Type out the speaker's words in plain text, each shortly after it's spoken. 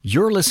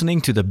You're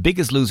listening to the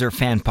Biggest Loser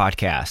fan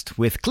podcast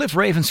with Cliff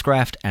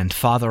Ravenscraft and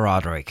Father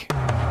Roderick.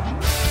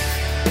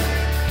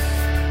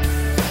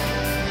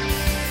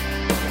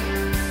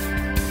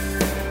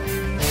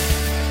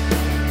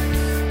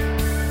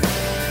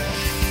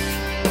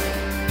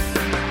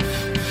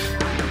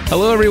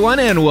 Hello, everyone,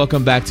 and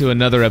welcome back to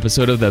another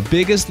episode of the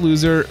Biggest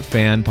Loser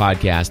fan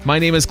podcast. My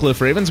name is Cliff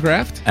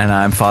Ravenscraft. And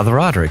I'm Father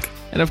Roderick.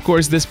 And of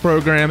course, this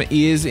program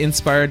is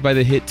inspired by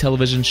the hit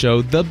television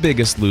show The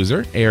Biggest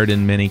Loser, aired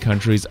in many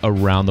countries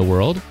around the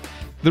world.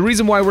 The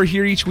reason why we're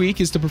here each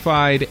week is to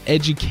provide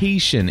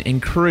education,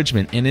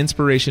 encouragement, and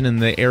inspiration in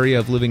the area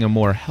of living a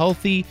more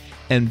healthy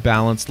and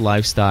balanced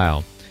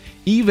lifestyle,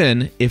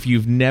 even if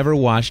you've never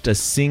watched a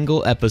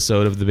single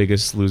episode of The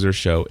Biggest Loser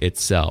show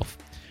itself.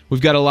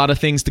 We've got a lot of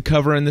things to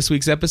cover in this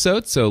week's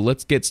episode, so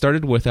let's get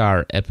started with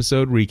our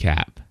episode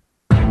recap.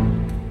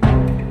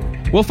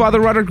 Well,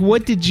 Father Roderick,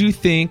 what did you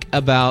think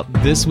about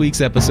this week's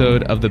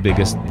episode of The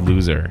Biggest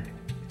Loser?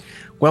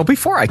 Well,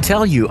 before I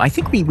tell you, I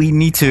think we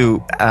need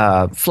to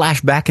flash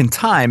back in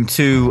time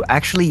to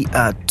actually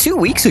 2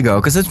 weeks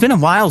ago, because it's been a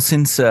while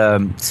since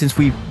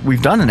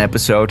we've done an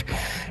episode,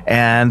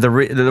 and there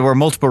were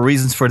multiple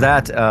reasons for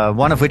that.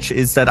 One of which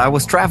is that I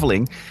was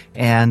traveling,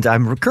 and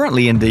I'm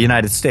currently in the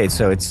United States,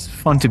 so it's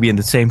fun to be in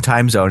the same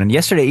time zone. And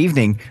yesterday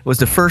evening was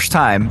the first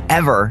time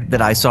ever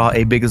that I saw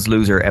a Biggest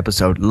Loser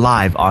episode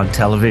live on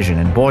television,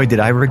 and boy, did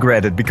I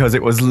regret it, because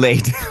it was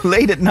late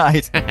at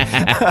night.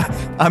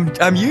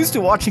 I'm used to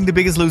watching The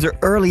Biggest Loser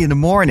early in the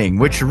morning,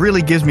 which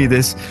really gives me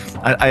this.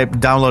 I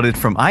downloaded it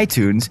from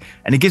iTunes,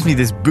 and it gives me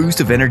this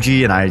boost of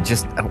energy. And I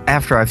just,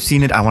 after I've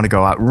seen it, I want to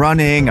go out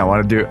running. I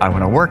want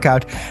to work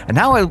out. And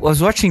now I was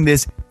watching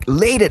this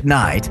late at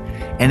night,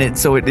 and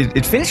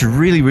it finished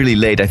really, really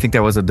late. I think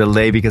there was a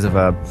delay because of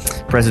a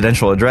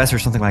presidential address or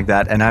something like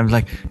that. And I'm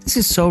like, this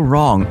is so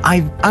wrong.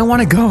 I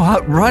want to go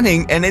out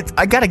running, and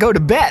I got to go to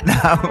bed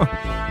now.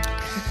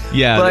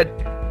 Yeah, but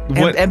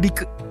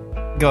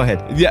go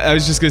ahead. Yeah, I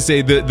was just going to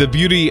say, the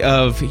beauty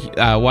of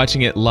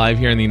watching it live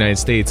here in the United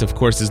States, of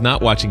course, is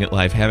not watching it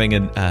live, having a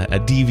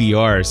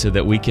DVR so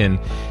that we can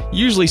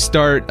usually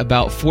start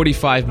about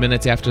 45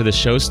 minutes after the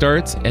show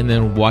starts and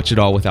then watch it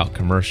all without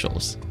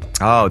commercials.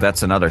 Oh,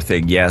 that's another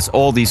thing. Yes,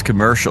 all these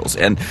commercials.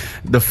 And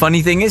the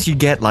funny thing is you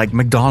get like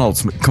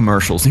McDonald's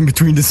commercials in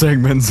between the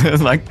segments.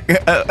 Like,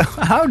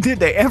 how did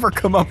they ever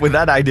come up with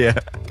that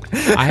idea?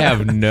 I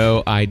have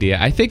no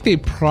idea. I think they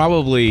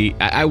probably...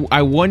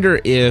 I wonder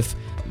if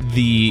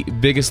the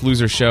Biggest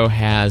Loser show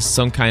has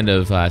some kind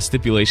of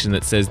stipulation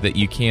that says that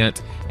you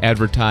can't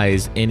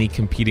advertise any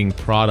competing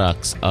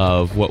products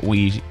of what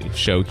we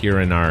show here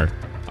in our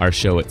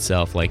show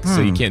itself. Like, so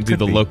you can't do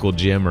the local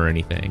gym or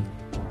anything.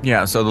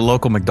 Yeah, so the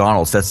local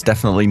McDonald's, that's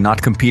definitely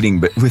not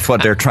competing with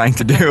what they're trying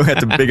to do at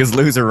the Biggest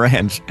Loser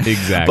ranch.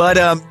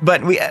 Exactly.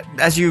 But we,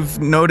 as you've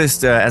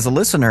noticed as a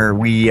listener,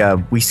 we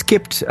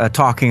skipped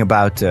talking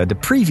about the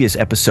previous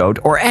episode,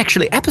 or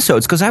actually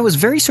episodes, because I was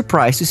very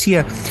surprised to see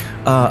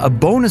a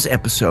bonus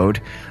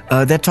episode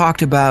that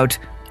talked about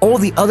all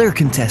the other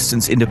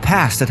contestants in the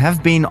past that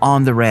have been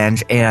on the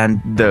ranch,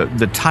 and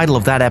the title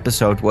of that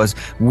episode was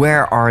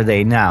 "Where Are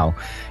They Now?"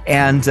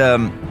 And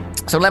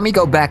so let me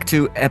go back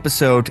to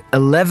episode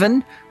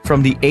 11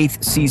 from the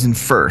 8th season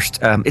first.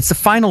 It's the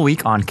final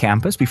week on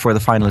campus before the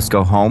finalists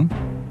go home.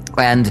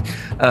 And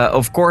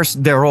of course,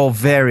 they're all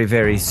very,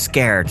 very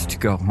scared to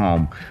go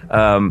home.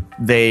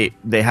 They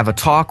have a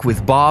talk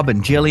with Bob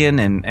and Jillian,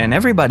 and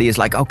everybody is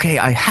like, okay,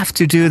 I have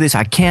to do this,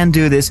 I can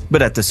do this.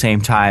 But at the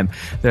same time,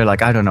 they're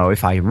like, I don't know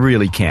if I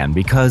really can,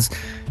 because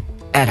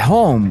at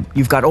home,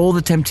 you've got all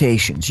the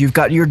temptations. You've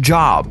got your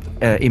job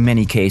in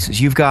many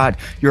cases. You've got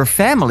your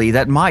family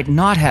that might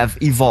not have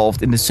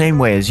evolved in the same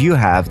way as you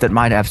have, that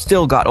might have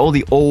still got all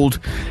the old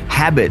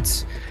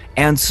habits.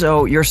 And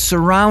so you're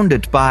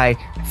surrounded by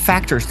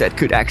factors that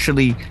could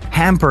actually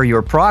hamper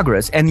your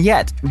progress. And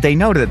yet they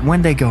know that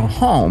when they go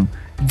home,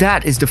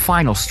 that is the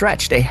final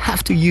stretch. They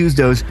have to use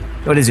those,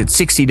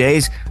 60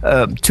 days,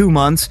 2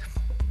 months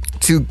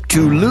to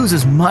lose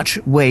as much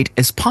weight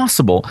as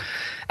possible.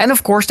 And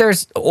of course,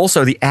 there's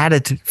also the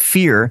added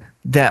fear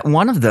that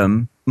one of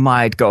them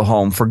might go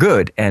home for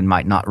good and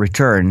might not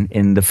return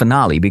in the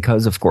finale,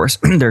 because of course,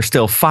 there's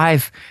still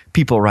 5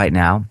 people right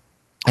now.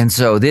 And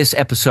so this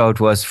episode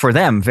was for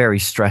them very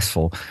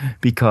stressful,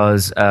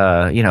 because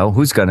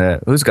who's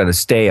gonna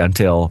stay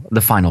until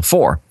the final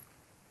 4?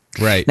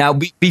 Right now,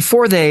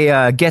 before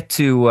they get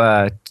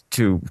to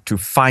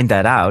find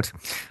that out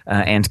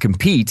and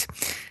compete,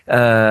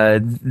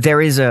 there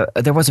was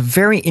a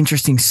very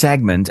interesting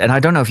segment, and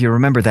I don't know if you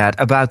remember that,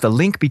 about the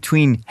link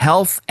between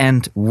health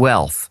and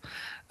wealth,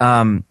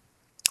 and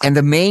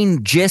the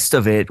main gist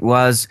of it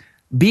was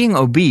being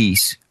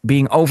obese,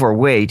 being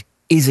overweight,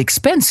 is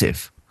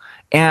expensive.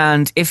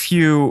 And if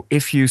you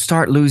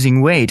start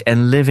losing weight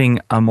and living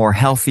a more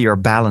healthier,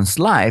 balanced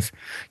life,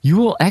 you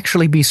will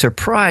actually be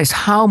surprised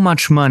how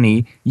much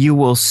money you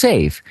will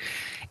save.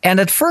 And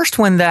at first,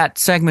 when that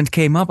segment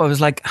came up, I was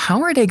like,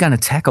 how are they going to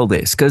tackle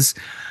this? Because,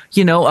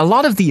 a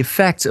lot of the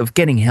effects of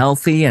getting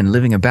healthy and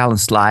living a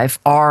balanced life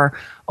are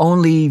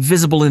only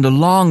visible in the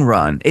long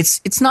run.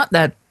 It's not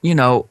that,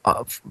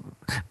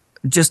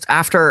 just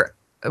after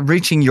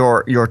reaching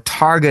your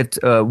target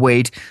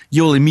weight,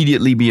 you'll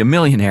immediately be a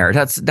millionaire.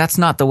 That's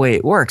not the way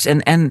it works.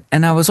 And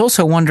I was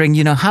also wondering,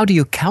 how do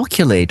you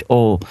calculate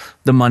all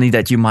the money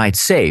that you might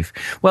save?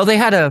 Well, they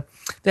had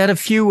a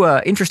few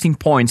interesting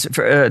points.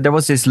 There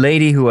was this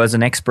lady who was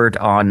an expert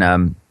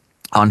on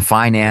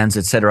finance,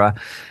 etc.,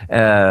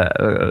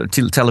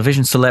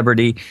 television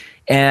celebrity,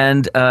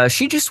 and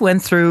she just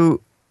went through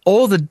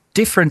all the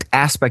different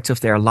aspects of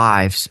their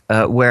lives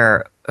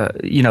where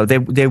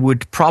they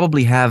would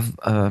probably have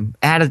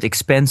added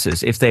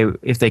expenses if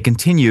they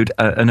continued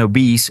an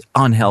obese,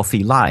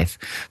 unhealthy life.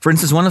 For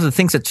instance, one of the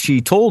things that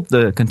she told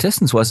the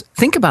contestants was,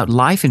 think about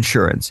life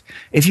insurance.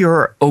 If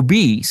you're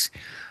obese,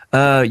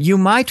 you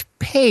might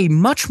pay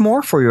much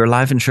more for your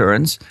life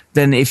insurance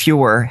than if you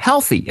were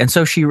healthy. And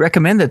so she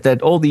recommended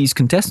that all these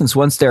contestants,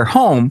 once they're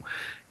home,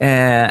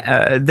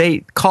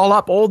 they call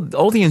up all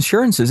the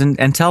insurances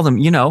and tell them,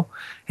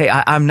 hey,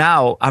 I'm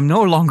no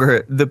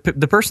longer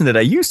the person that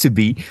I used to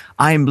be.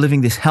 I'm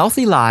living this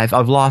healthy life.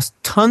 I've lost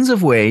tons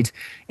of weight.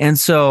 And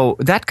so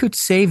that could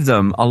save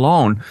them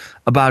alone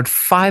about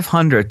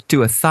 $500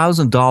 to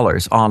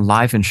 $1,000 on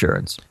life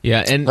insurance.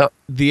 Yeah, and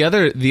the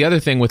other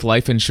thing with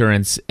life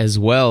insurance as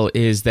well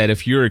is that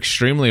if you're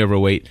extremely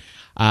overweight,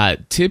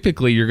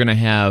 typically you're going to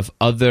have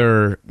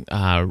other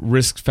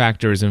risk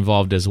factors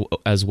involved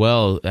as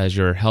well as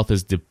your health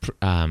is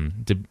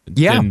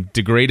been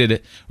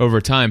degraded over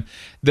time.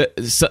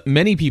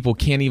 Many people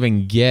can't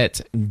even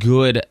get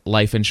good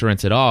life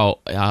insurance at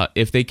all.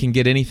 If they can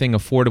get anything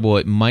affordable,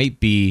 it might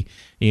be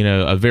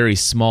a very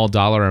small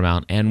dollar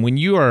amount. And when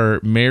you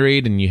are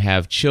married and you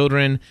have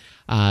children,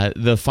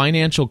 the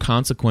financial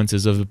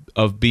consequences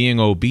of being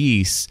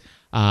obese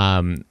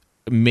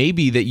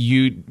maybe that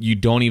you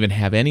don't even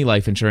have any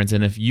life insurance,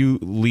 and if you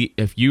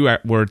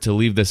were to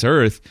leave this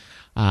earth,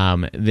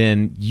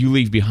 then you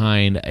leave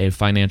behind a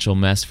financial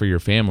mess for your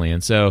family.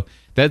 And so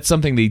that's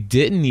something they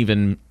didn't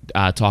even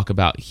talk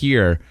about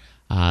here.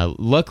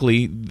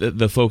 Luckily,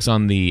 the folks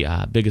on the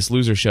Biggest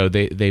Loser show,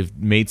 they've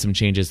made some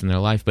changes in their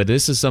life. But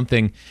this is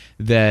something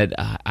that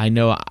I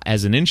know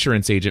as an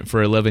insurance agent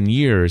for 11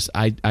 years,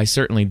 I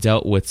certainly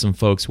dealt with some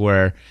folks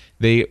where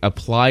they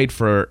applied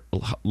for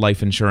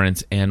life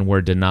insurance and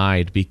were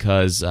denied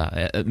because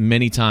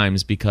many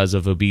times because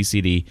of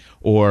obesity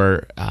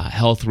or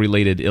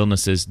health-related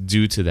illnesses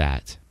due to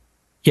that.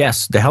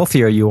 Yes, the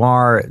healthier you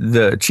are,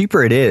 the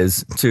cheaper it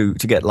is to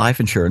get life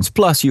insurance.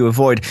 Plus, you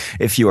avoid,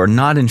 if you are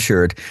not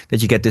insured,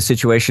 that you get this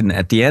situation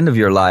at the end of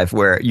your life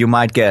where you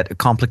might get a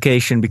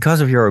complication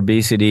because of your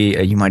obesity.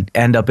 You might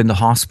end up in the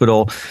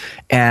hospital,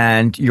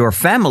 and your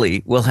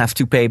family will have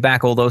to pay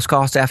back all those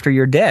costs after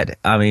you're dead.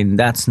 I mean,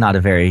 that's not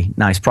a very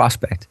nice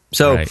prospect.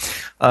 So,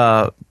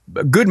 right.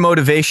 Good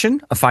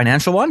motivation, a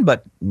financial one,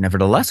 but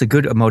nevertheless, a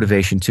good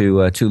motivation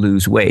to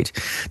lose weight.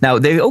 Now,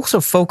 they also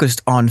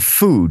focused on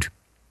food.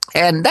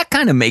 And that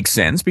kind of makes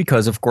sense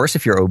because, of course,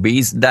 if you're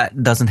obese,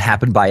 that doesn't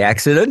happen by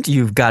accident.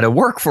 You've got to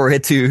work for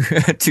it to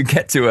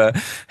get to a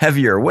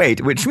heavier weight,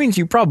 which means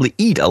you probably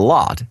eat a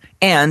lot.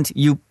 And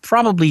you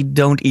probably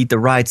don't eat the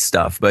right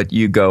stuff, but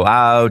you go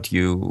out,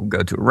 you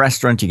go to a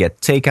restaurant, you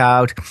get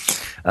takeout,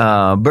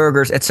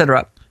 burgers,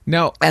 etc.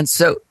 Now, and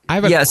so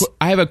I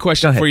have a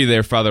question for you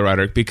there, Father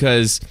Roderick,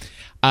 because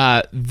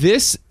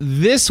this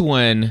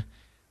one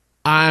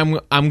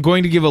I'm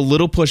going to give a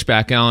little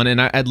pushback on, and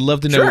I'd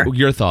love to know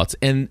your thoughts.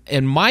 And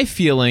my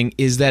feeling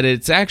is that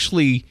it's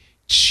actually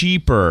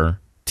cheaper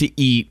to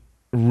eat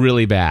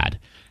really bad.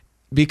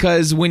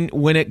 Because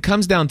when it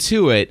comes down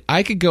to it,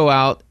 I could go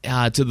out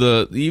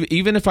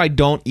even if I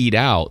don't eat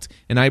out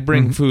and I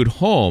bring food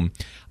home,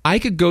 I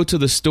could go to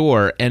the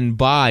store and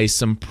buy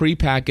some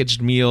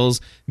prepackaged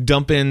meals,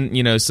 dump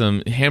in,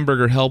 some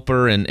hamburger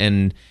helper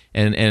and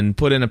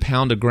put in a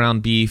pound of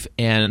ground beef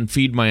and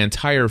feed my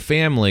entire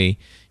family,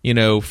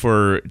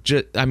 for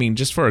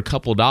just for a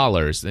couple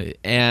dollars.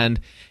 And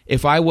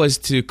if I was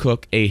to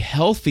cook a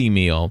healthy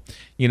meal,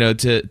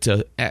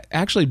 to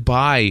actually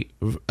buy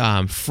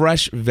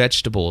fresh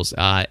vegetables,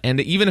 and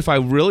even if I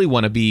really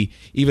want to be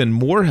even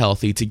more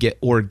healthy, to get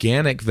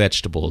organic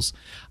vegetables,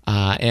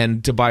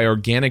 and to buy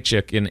organic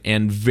chicken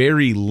and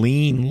very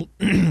lean,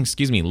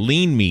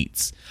 lean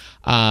meats,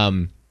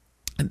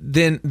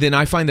 then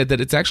I find that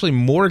it's actually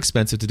more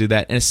expensive to do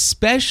that, and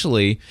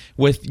especially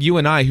with you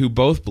and I, who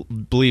both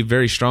believe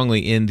very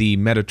strongly in the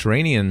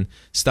Mediterranean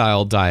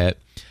style diet.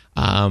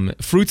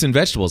 Fruits and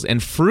vegetables,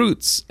 and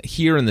fruits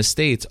here in the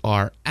States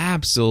are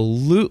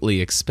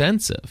absolutely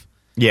expensive.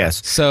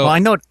 Yes. So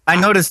well, I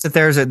noticed that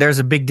there's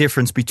a big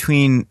difference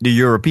between the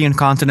European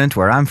continent,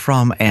 where I'm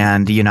from,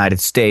 and the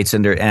United States,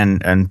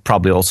 and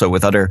probably also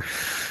with other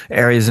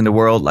areas in the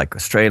world like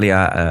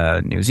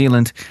Australia, New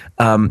Zealand.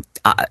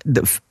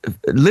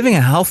 Living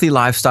a healthy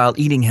lifestyle,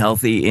 eating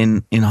healthy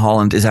in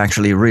Holland is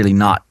actually really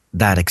not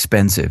that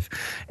expensive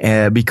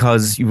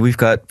because we've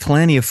got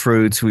plenty of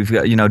fruits. We've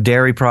got,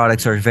 dairy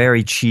products are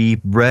very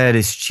cheap. Bread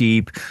is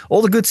cheap.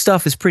 All the good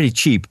stuff is pretty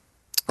cheap.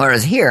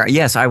 Whereas here,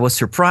 yes, I was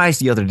surprised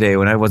the other day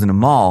when I was in a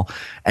mall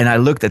and I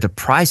looked at the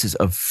prices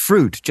of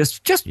fruit,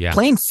 just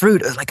plain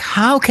fruit. I was like,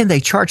 how can they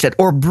charge that?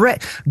 Or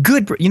bread,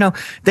 good,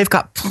 they've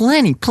got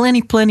plenty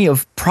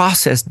of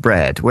processed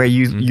bread where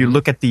you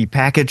look at the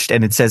packaged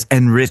and it says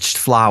enriched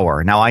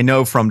flour. Now, I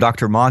know from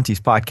Dr. Monty's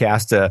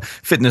podcast,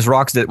 Fitness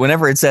Rocks, that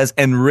whenever it says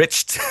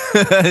enriched,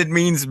 it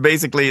means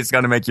basically it's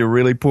going to make you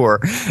really poor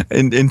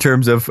in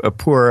terms of a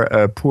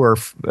poor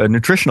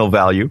nutritional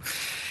value.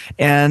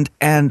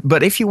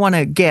 But if you want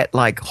to get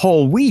like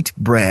whole wheat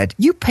bread,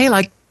 you pay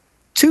like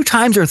 2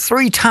 times or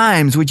 3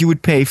 times what you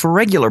would pay for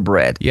regular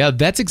bread. Yeah,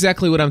 that's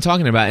exactly what I'm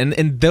talking about. And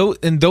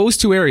in those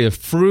 2 areas,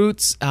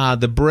 fruits,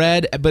 the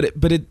bread,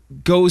 but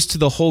it goes to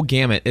the whole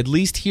gamut. At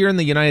least here in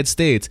the United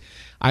States,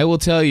 I will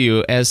tell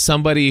you, as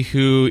somebody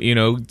who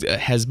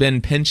has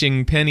been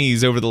pinching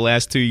pennies over the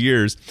last 2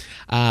 years,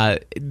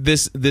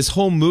 this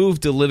whole move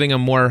to living a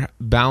more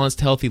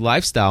balanced, healthy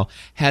lifestyle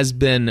has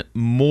been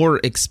more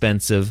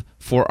expensive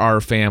for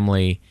our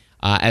family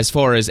as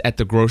far as at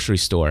the grocery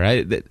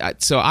store.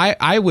 So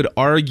I would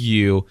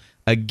argue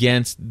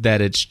against that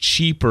it's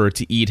cheaper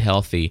to eat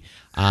healthy.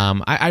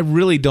 I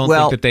really don't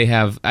think that they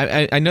have.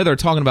 I know they're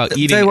talking about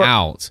eating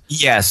out.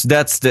 Yes,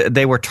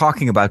 they were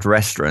talking about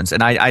restaurants,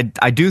 and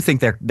I do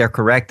think they're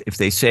correct if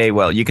they say,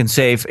 well, you can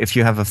save if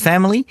you have a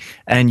family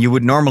and you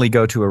would normally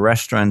go to a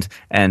restaurant,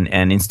 and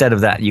instead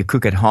of that you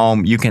cook at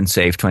home, you can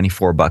save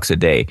 $24 a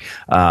day.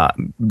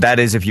 That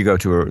is if you go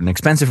to an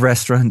expensive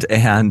restaurant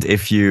and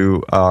if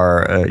you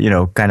are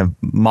kind of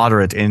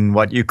moderate in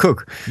what you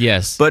cook.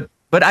 Yes, but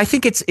I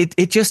think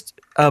it just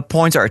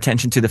points our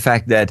attention to the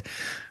fact that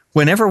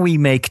whenever we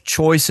make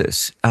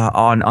choices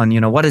on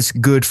what is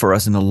good for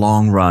us in the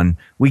long run,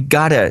 we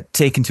gotta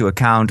take into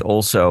account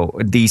also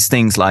these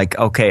things like,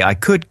 okay, I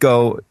could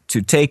go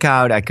to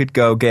takeout, I could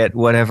go get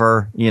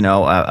whatever,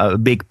 a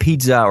big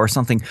pizza or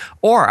something,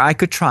 or I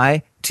could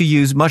try to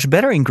use much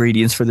better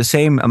ingredients for the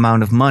same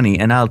amount of money,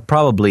 and I'll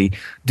probably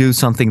do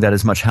something that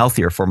is much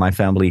healthier for my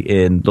family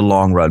in the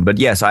long run. But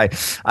yes, I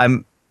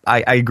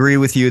agree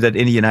with you that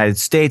in the United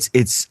States,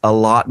 it's a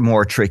lot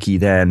more tricky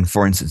than,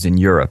 for instance, in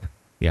Europe.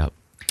 Yeah.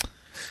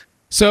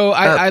 So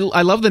I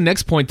love the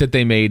next point that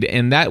they made,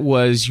 and that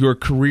was your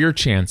career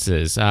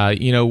chances. The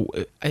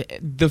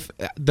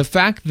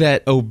fact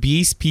that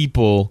obese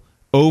people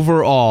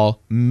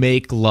overall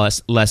make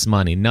less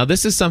money. Now,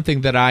 this is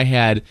something that I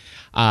had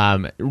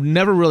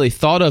never really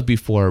thought of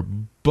before,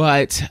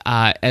 but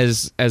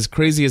as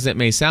crazy as it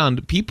may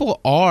sound, people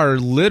are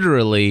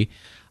literally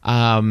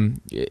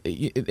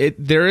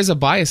there is a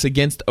bias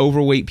against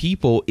overweight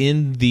people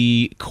in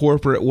the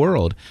corporate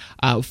world.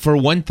 For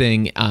one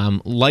thing,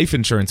 life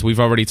insurance, we've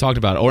already talked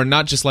about, or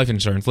not just life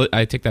insurance,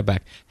 I take that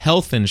back,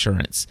 health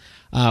insurance.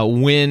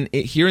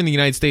 Here in the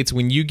United States,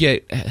 when you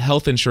get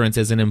health insurance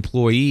as an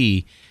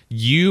employee,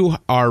 you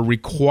are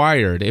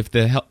required, if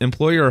the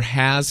employer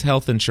has a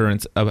health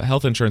insurance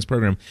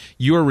program,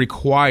 you are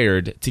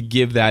required to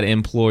give that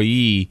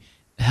employee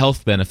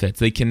health benefits.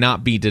 They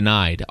cannot be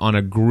denied on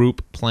a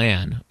group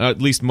plan, at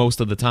least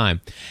most of the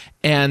time.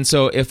 And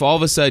so if all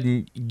of a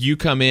sudden you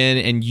come in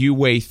and you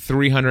weigh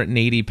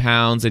 380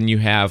 pounds and you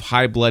have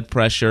high blood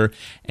pressure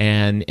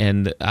and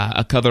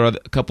a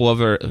couple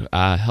other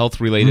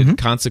health-related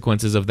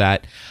consequences of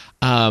that,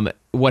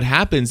 what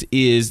happens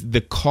is the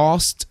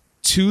cost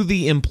to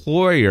the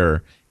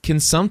employer can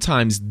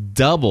sometimes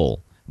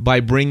double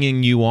by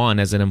bringing you on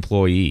as an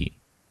employee.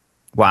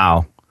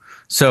 Wow.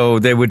 So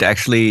they would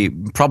actually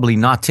probably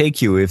not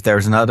take you if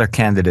there's another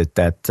candidate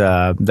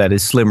that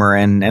is slimmer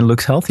and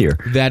looks healthier.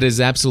 That is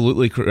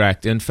absolutely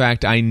correct. In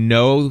fact, I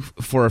know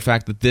for a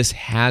fact that this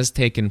has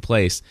taken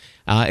place.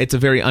 It's a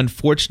very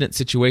unfortunate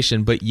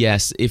situation, but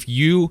yes, if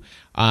you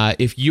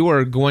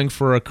are going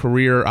for a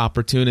career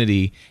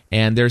opportunity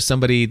and there's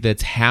somebody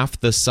that's half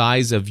the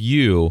size of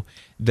you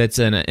that's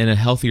in a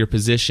healthier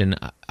position,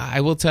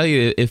 I will tell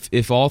you,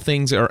 if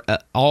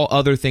all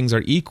other things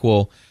are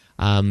equal,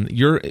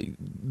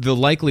 the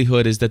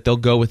likelihood is that they'll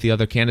go with the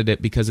other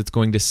candidate because it's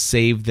going to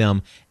save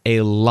them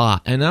a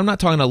lot. And I'm not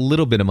talking a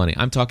little bit of money.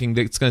 I'm talking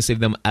that it's going to save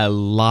them a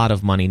lot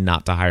of money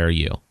not to hire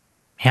you.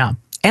 Yeah.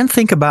 And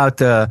think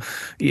about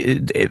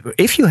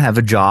if you have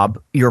a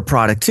job, your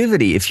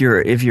productivity. If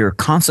you're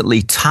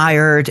constantly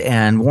tired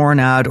and worn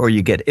out, or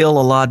you get ill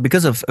a lot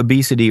because of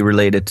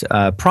obesity-related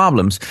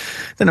problems,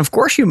 then of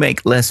course you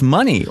make less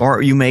money,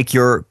 or you make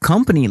your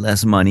company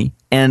less money.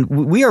 And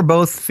we are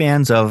both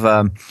fans of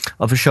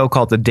a show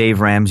called The Dave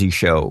Ramsey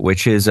Show,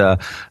 which is a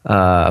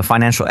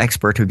financial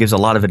expert who gives a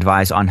lot of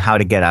advice on how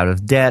to get out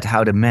of debt,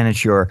 how to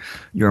manage your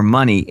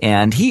money.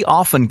 And he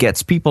often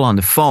gets people on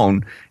the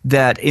phone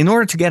that in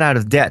order to get out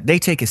of debt, they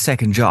take a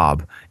second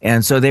job.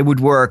 And so they would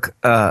work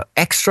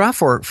extra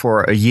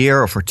for a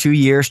year or for 2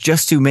 years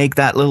just to make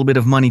that little bit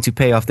of money to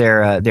pay off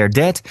their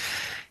debt.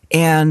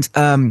 And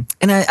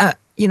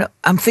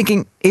I'm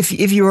thinking if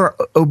you're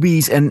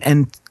obese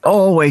and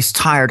always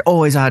tired,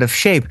 always out of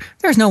shape,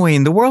 there's no way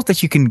in the world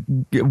that you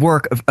can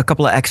work a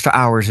couple of extra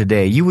hours a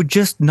day. You would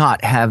just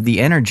not have the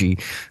energy.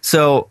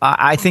 So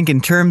I think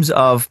in terms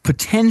of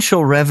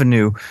potential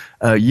revenue,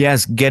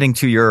 yes, getting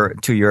to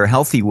your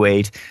healthy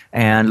weight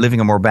and living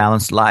a more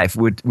balanced life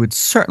would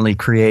certainly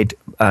create,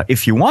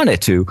 if you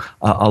wanted to,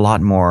 a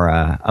lot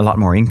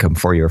more income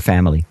for your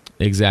family.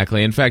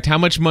 Exactly. In fact, how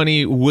much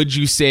money would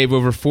you save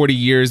over 40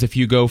 years if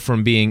you go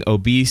from being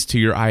obese to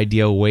your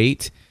ideal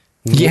weight?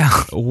 Yeah.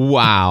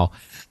 Wow.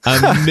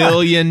 $1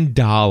 million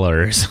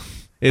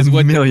is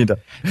what. $1 million.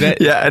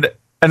 Yeah.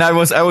 And I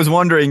was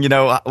wondering,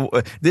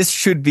 this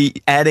should be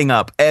adding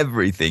up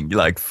everything,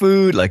 like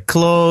food, like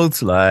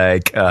clothes,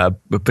 like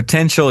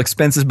potential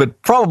expenses, but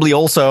probably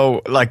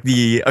also like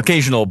the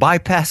occasional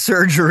bypass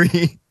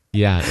surgery.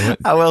 Yeah.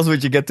 How else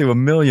would you get to $1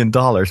 million?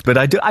 But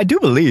I do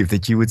believe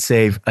that you would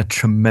save a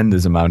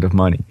tremendous amount of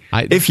money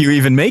if you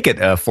even make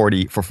it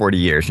 40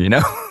 years.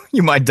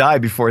 You might die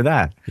before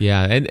that.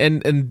 Yeah,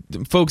 and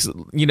folks,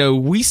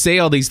 we say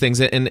all these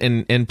things,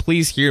 and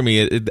please hear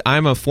me.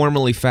 I'm a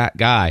formerly fat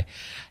guy,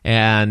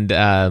 and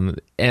I'm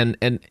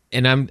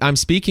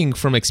speaking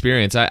from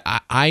experience.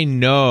 I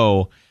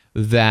know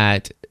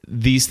that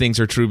these things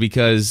are true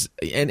because,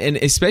 and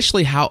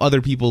especially how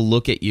other people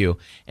look at you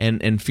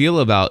and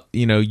feel about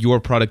your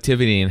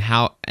productivity and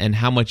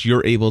how much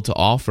you're able to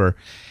offer.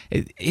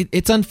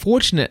 It's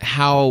unfortunate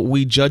how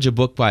we judge a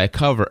book by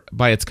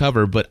its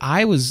cover, but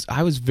I was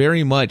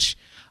very much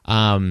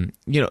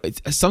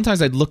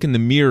sometimes I'd look in the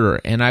mirror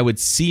and I would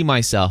see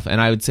myself and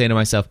I would say to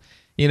myself,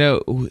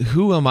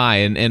 who am I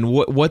and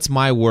what's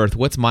my worth,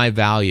 what's my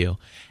value?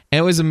 And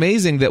it was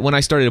amazing that when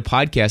I started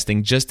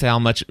podcasting, just how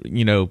much,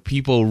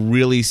 people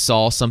really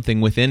saw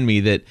something within me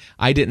that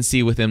I didn't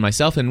see within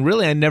myself. And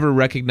really, I never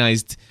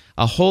recognized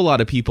a whole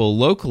lot of people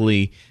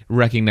locally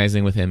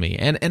recognizing within me.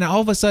 And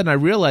all of a sudden, I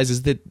realized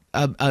is that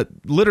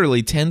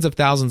literally tens of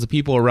thousands of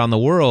people around the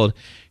world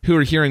who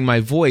are hearing my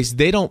voice,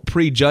 they don't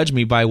prejudge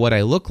me by what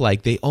I look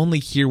like. They only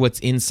hear what's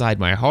inside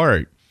my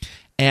heart.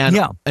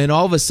 And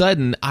all of a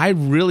sudden, I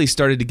really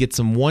started to get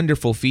some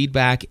wonderful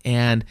feedback,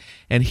 and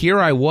here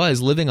I was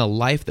living a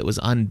life that was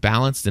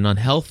unbalanced and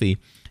unhealthy,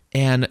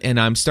 and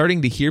I'm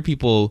starting to hear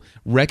people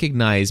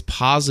recognize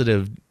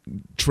positive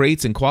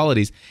traits and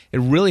qualities.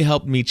 It really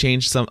helped me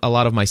change a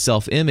lot of my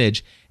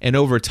self-image, and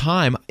over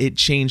time, it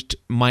changed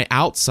my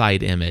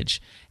outside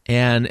image.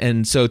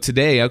 And so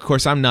today, of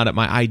course, I'm not at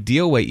my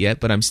ideal weight yet,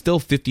 but I'm still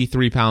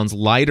 53 pounds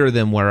lighter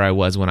than where I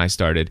was when I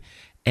started.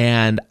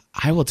 And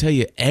I will tell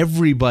you,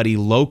 everybody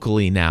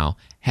locally now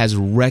has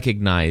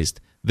recognized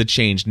the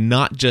change,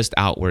 not just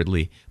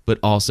outwardly, but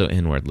also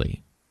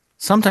inwardly.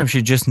 Sometimes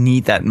you just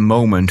need that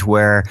moment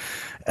where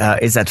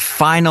is that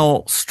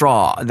final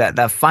straw,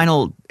 that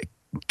final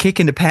kick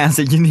in the pants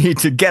that you need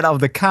to get off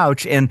the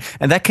couch. And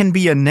that can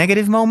be a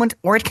negative moment,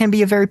 or it can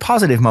be a very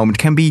positive moment.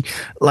 It can be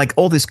like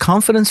all this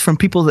confidence from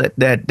people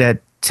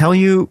that tell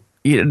you,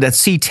 that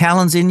see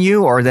talents in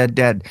you, or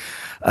that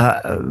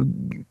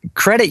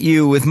credit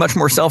you with much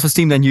more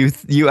self-esteem than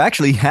you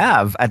actually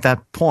have at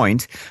that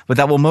point, but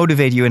that will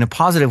motivate you in a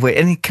positive way.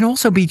 And it can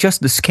also be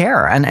just the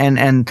scare.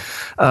 And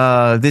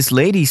this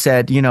lady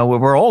said,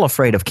 we're all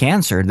afraid of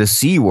cancer, the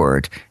C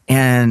word,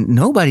 and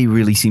nobody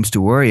really seems to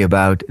worry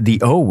about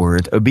the O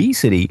word,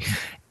 obesity.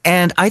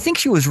 And I think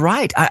she was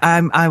right.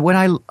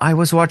 When I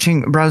was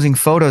browsing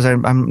photos,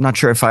 I'm not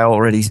sure if I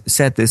already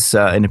said this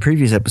in a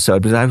previous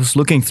episode, but I was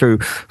looking through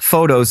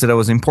photos that I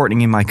was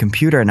importing in my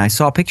computer, and I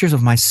saw pictures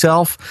of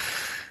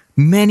myself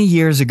many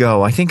years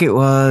ago. I think it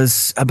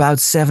was about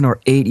 7 or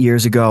 8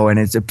 years ago, and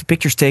it's a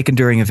pictures taken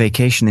during a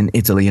vacation in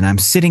Italy, and I'm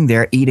sitting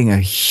there eating a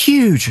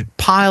huge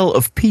pile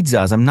of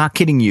pizzas. I'm not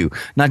kidding you.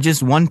 Not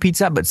just one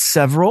pizza, but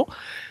several.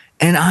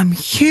 And I'm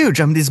huge.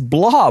 I'm this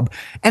blob.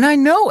 And I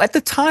know at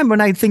the time,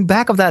 when I think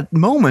back of that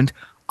moment,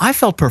 I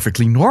felt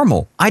perfectly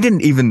normal. I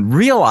didn't even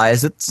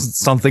realize that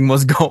something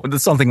was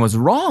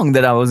wrong,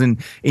 that I was in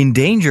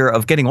danger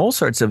of getting all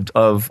sorts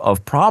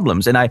of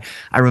problems. And I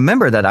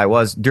remember that I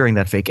was, during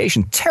that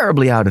vacation,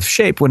 terribly out of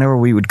shape. Whenever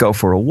we would go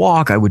for a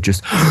walk, I would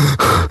just,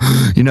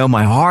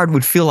 my heart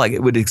would feel like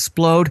it would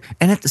explode.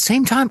 And at the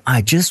same time,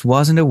 I just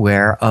wasn't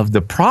aware of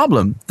the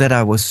problem that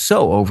I was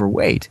so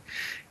overweight.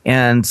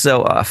 And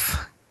so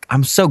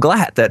I'm so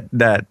glad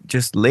that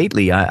just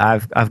lately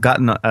I've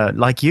gotten,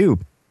 like you,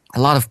 a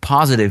lot of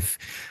positive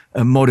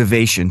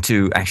motivation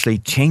to actually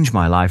change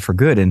my life for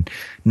good. And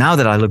now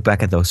that I look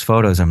back at those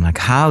photos, I'm like,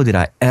 how did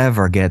I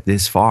ever get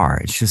this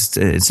far?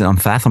 It's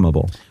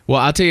unfathomable. Well,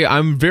 I'll tell you,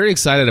 I'm very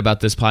excited about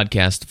this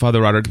podcast,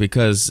 Father Roderick,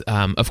 because,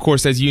 of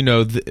course, as you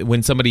know,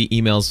 when somebody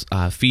emails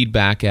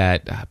feedback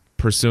at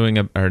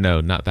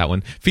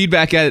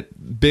feedback at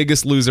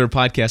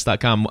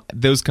biggestloserpodcast.com,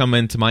 those come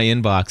into my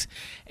inbox,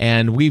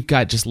 and we've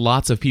got just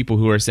lots of people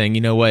who are saying, you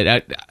know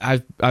what,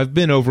 I've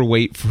been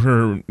overweight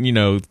for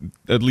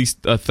at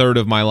least a third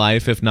of my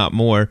life, if not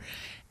more,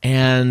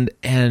 And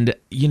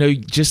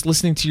just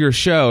listening to your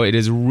show, it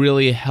has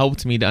really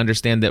helped me to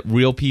understand that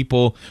real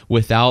people,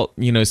 without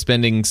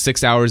spending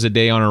 6 hours a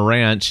day on a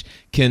ranch,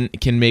 can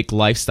make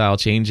lifestyle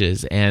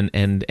changes and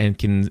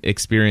can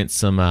experience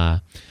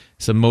some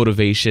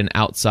motivation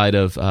outside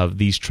of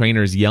these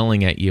trainers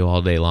yelling at you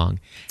all day long.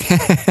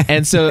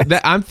 And so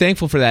I'm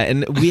thankful for that.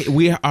 And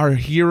we are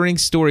hearing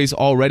stories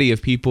already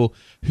of people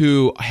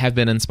who have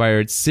been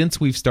inspired since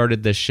we've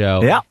started this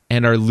show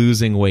and are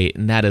losing weight.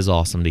 And that is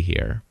awesome to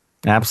hear.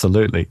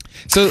 Absolutely.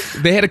 So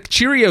they had a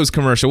Cheerios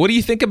commercial. What do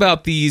you think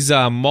about these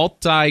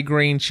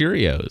multi-grain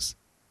Cheerios?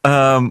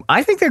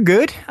 I think they're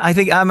good. I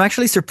think I'm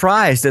actually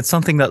surprised that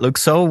something that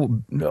looks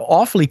so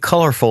awfully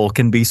colorful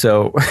can be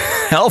so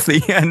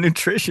healthy and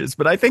nutritious.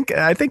 But I think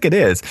it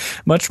is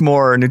much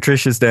more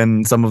nutritious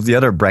than some of the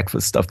other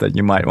breakfast stuff that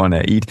you might want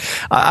to eat.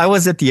 I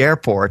was at the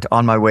airport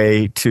on my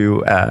way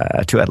to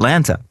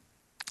Atlanta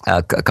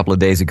a couple of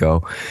days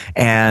ago,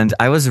 and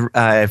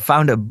I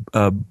found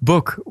a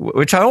book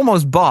which I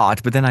almost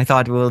bought, but then I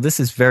thought, well,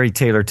 this is very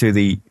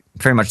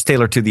much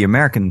tailored to the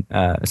American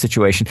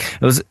situation.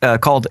 It was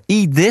called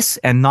Eat This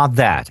and Not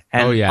That.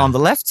 And on the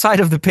left side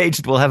of the page,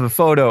 it will have a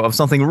photo of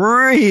something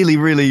really,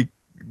 really,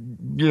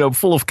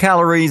 full of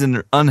calories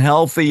and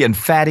unhealthy and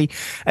fatty.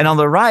 And on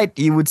the right,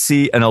 you would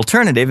see an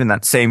alternative in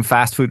that same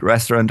fast food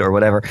restaurant or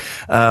whatever,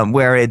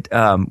 where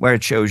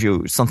it shows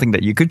you something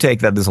that you could take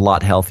that is a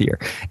lot healthier.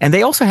 And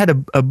they also had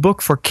a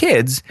book for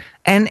kids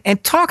and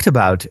talked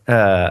about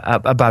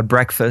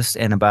breakfast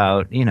and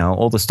about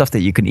all the stuff that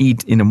you can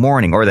eat in the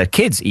morning or that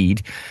kids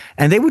eat.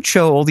 And they would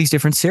show all these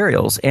different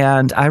cereals.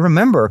 And I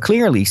remember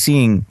clearly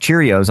seeing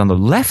Cheerios on the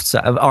left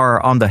side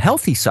or on the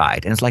healthy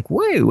side. And it's like,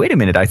 wait a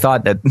minute. I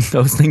thought that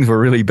those things were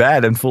really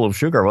bad and full of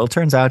sugar. Well, it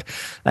turns out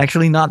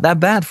actually not that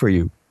bad for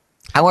you.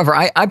 However,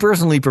 I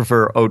personally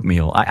prefer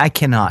oatmeal. I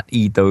cannot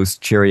eat those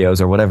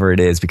Cheerios or whatever it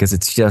is because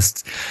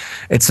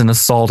it's an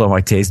assault on my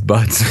taste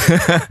buds.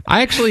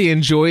 I actually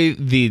enjoy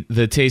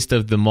the taste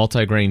of the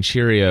multigrain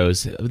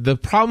Cheerios. The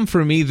problem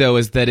for me, though,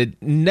 is that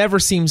it never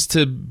seems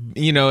to,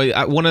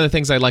 one of the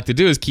things I like to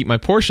do is keep my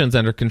portions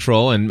under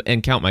control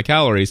and count my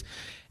calories.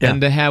 Yeah.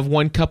 And to have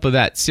 1 cup of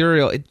that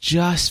cereal, it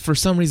just, for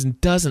some reason,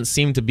 doesn't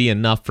seem to be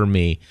enough for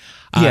me.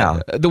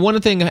 The one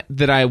thing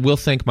that I will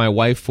thank my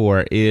wife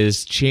for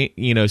is,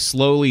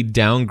 slowly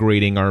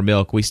downgrading our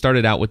milk. We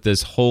started out with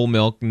this whole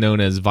milk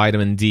known as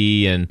vitamin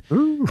D, and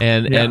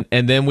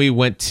then we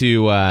went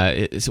to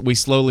we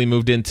slowly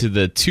moved into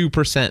the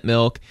 2%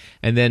 milk,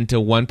 and then to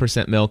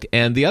 1% milk.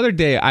 And the other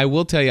day, I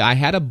will tell you, I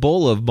had a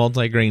bowl of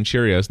multigrain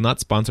Cheerios. Not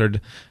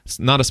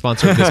a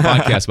sponsor of this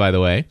podcast, by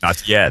the way.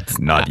 Not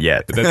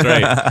yet. That's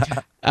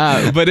right.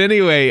 But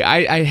anyway,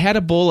 I had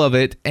a bowl of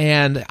it,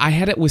 and I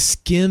had it with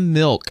skim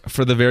milk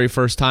for the very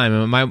first time.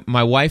 And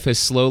my wife has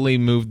slowly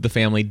moved the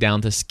family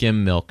down to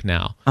skim milk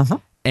now. Uh-huh.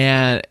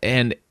 And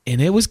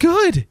it was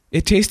good.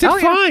 It tasted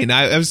fine.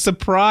 I was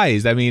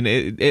surprised. I mean,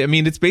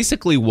 it's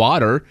basically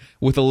water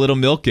with a little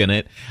milk in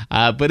it,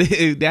 but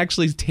it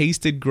actually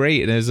tasted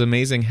great. And it was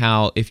amazing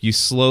how if you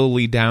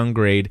slowly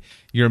downgrade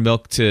your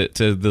milk to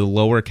the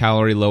lower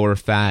calorie, lower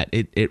fat,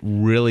 it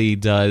really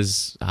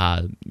does.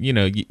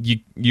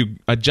 You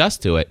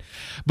adjust to it.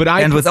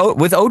 But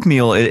with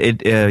oatmeal,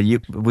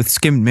 with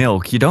skimmed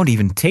milk, you don't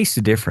even taste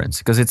the difference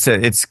because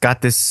it's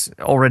got this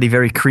already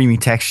very creamy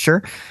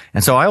texture.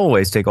 And so I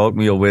always take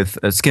oatmeal with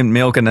skimmed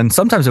milk, and then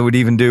sometimes I would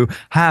even do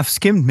half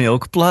skimmed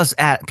milk plus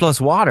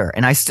water,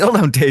 and I still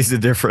don't taste the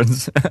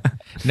difference.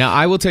 Now,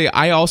 I will tell you,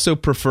 I also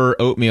prefer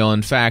oatmeal.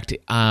 In fact,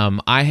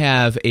 I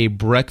have a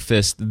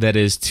breakfast that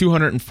is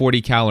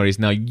 240 calories.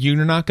 Now,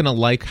 you're not going to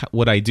like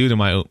what I do to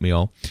my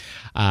oatmeal,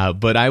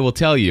 but I will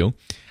tell you,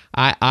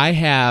 I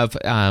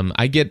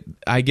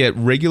get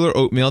regular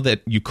oatmeal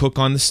that you cook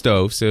on the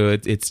stove, so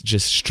it's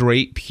just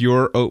straight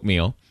pure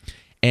oatmeal.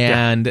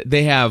 And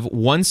they have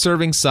 1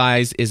 serving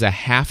size is a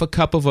half a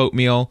cup of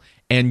oatmeal,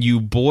 and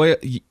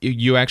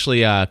you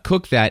actually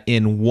cook that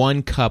in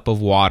 1 cup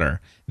of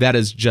water. That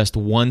is just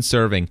 1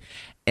 serving.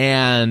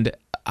 And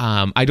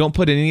I don't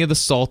put any of the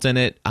salt in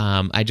it.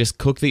 I just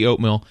cook the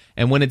oatmeal.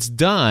 And when it's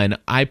done,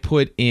 I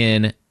put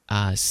in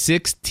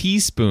 6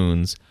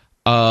 teaspoons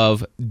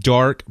of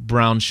dark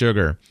brown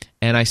sugar.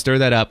 And I stir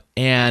that up,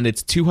 and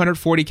it's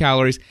 240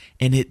 calories,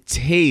 and it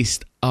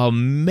tastes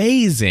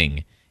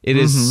amazing. It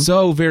is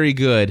so very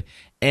good.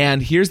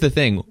 And here's the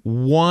thing.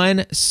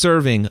 1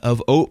 serving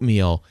of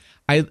oatmeal,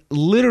 I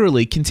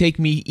literally can take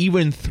me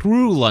even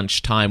through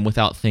lunchtime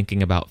without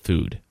thinking about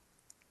food.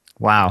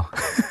 Wow.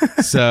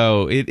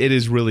 So it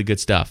is really good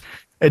stuff.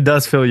 It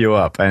does fill you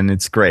up, and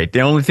it's great.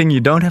 The only thing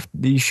you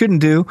shouldn't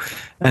do,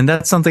 and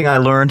that's something I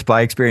learned by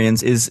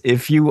experience, is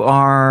if you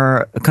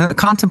are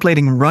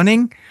contemplating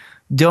running,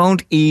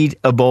 don't eat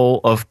a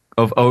bowl of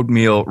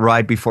oatmeal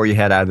right before you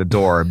head out the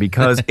door,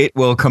 because it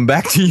will come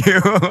back to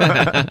you.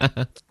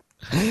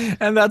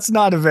 And that's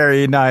not a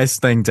very nice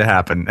thing to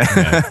happen.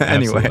 Yeah,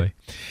 anyway.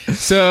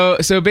 So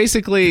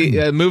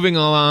basically, moving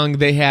along,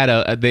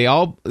 they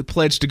all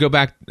pledged to go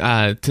back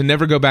to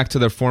never go back to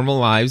their former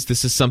lives.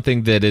 This is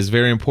something that is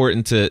very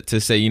important to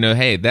say.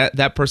 Hey,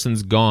 that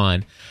person's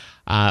gone.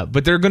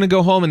 But they're going to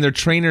go home and their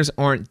trainers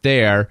aren't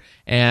there.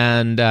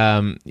 And,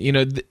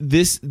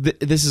 this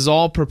is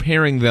all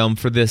preparing them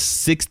for this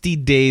 60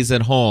 days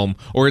at home,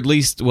 or at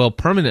least,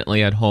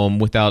 permanently at home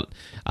without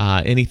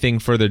anything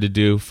further to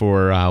do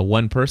for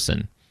one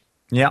person.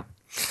 Yeah.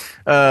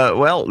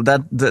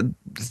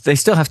 They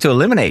still have to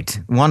eliminate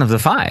one of the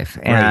 5.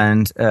 Right.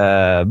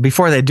 And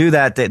before they do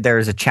that, there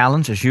is a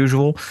challenge as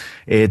usual.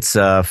 It's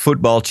a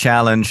football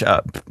challenge.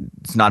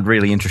 It's not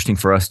really interesting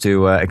for us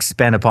to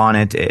expand upon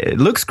it. It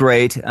looks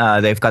great.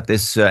 They've got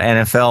this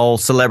NFL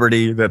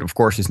celebrity that, of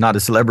course, is not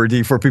a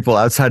celebrity for people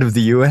outside of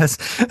the U.S.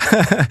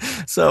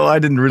 So I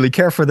didn't really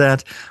care for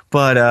that.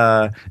 But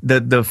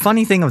the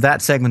funny thing of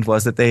that segment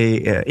was that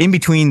they, in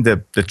between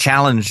the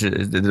challenge,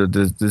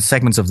 the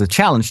segments of the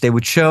challenge, they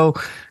would show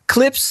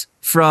clips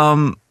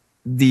from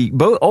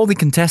all the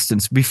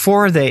contestants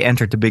before they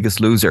entered The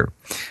Biggest Loser.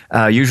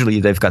 Usually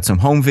they've got some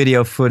home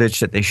video footage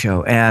that they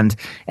show, and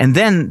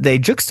then they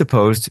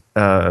juxtaposed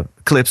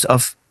clips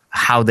of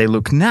how they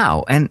look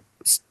now. And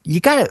you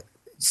gotta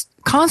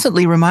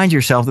constantly remind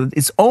yourself that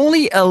it's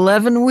only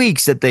 11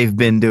 weeks that they've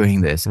been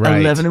doing this. Right.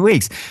 11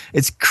 weeks.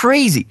 It's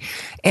crazy.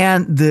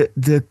 And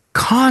the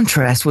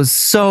contrast was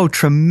so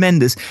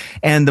tremendous.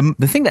 And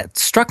the thing that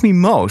struck me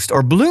most,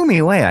 or blew me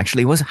away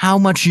actually, was how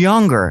much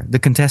younger the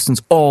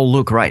contestants all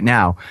look right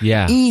now.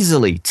 Yeah.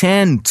 Easily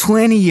 10,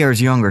 20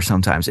 years younger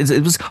sometimes.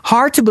 It was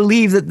hard to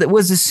believe that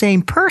was the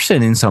same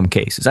person in some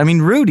cases. I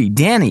mean, Rudy,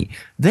 Danny,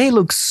 they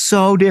look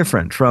so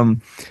different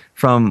from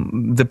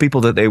the people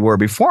that they were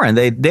before. And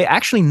they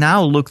actually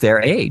now look their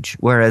age,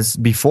 whereas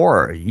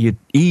before you'd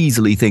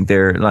easily think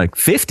they're like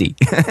 50.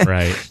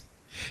 Right.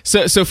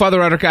 So Father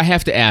Roderick, I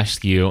have to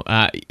ask you,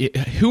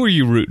 who are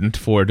you rooting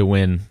for to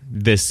win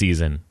this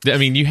season? I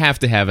mean, you have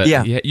to have it.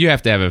 Yeah. You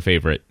have to have a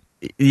favorite.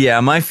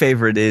 Yeah, my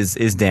favorite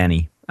is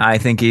Danny. I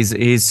think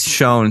he's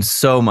shown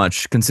so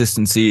much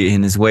consistency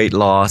in his weight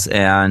loss,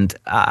 and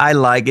I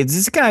like it.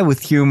 This guy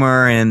with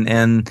humor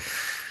and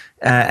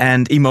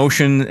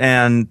emotion,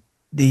 and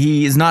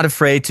he is not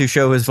afraid to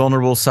show his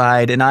vulnerable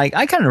side, and I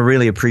kind of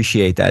really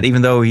appreciate that.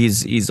 Even though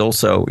he's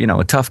also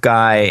a tough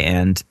guy,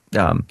 and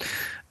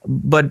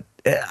but.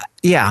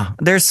 Yeah,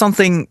 there's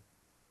something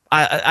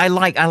I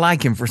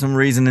like him for some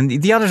reason,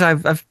 and the others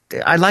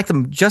I like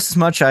them just as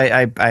much.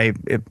 I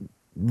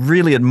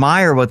really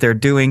admire what they're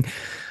doing,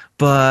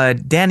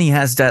 but Danny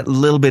has that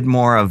little bit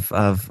more of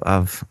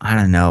I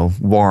don't know,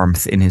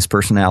 warmth in his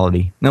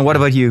personality. Now, what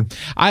about you?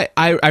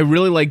 I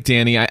really like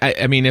Danny.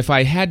 I mean, if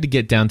I had to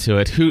get down to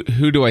it,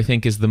 who do I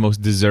think is the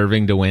most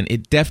deserving to win?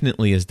 It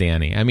definitely is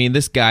Danny. I mean,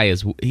 this guy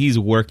he's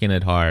working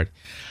it hard.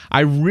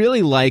 I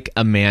really like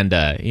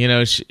Amanda.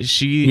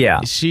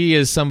 She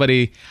is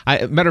somebody.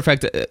 Matter of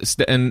fact,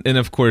 and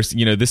of course,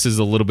 this is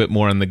a little bit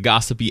more on the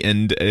gossipy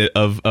end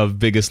of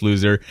Biggest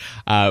Loser.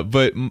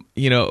 But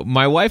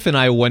my wife and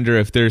I wonder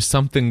if there's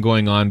something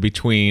going on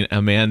between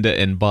Amanda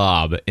and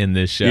Bob in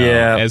this show,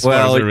 as far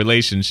as a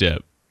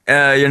relationship.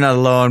 You're not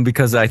alone,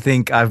 because I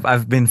think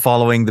I've been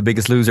following the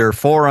Biggest Loser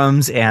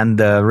forums and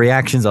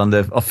reactions on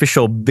the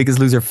official Biggest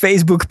Loser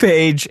Facebook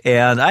page,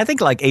 and I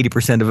think like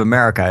 80% of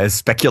America is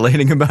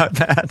speculating about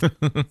that.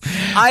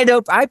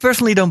 I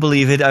personally don't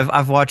believe it.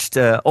 I've watched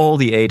all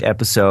the 8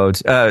 episodes,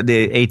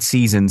 the 8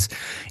 seasons,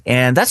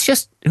 and that's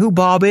just who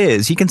Bob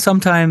is. He can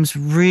sometimes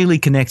really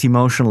connect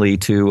emotionally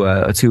to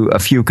a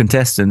few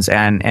contestants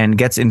and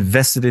gets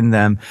invested in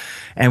them,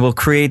 and will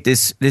create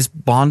this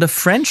bond of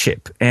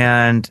friendship.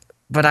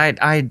 But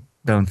I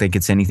don't think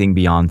it's anything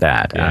beyond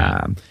that.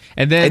 Yeah.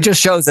 And then it just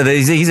shows that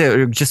he's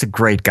just a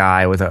great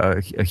guy with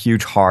a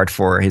huge heart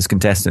for his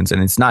contestants,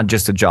 and it's not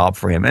just a job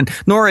for him, and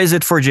nor is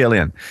it for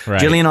Jillian. Right.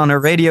 Jillian on her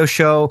radio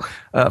show,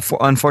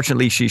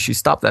 unfortunately, she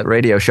stopped that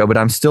radio show, but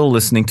I'm still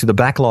listening to the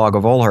backlog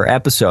of all her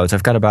episodes.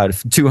 I've got about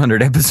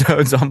 200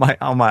 episodes on my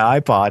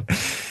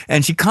iPod,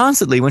 and she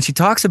constantly, when she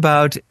talks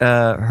about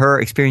her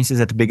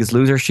experiences at The Biggest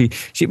Loser, she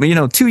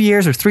 2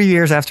 years or 3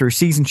 years after a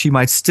season, she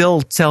might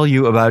still tell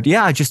you about,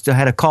 I just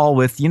had a call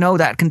with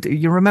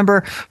you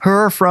remember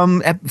her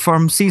from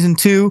season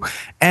 2,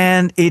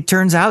 and it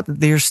turns out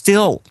that they're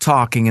still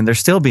talking and they're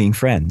still being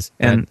friends,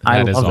 and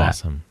I love that.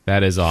 Awesome.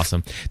 That is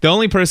awesome. The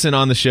only person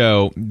on the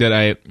show that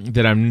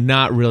I'm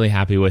not really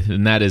happy with,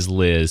 and that is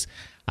Liz.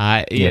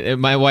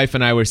 My wife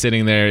and I were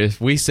sitting there.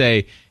 If we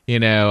say,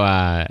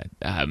 I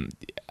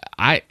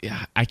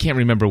can't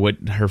remember what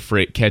her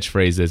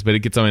catchphrase is, but it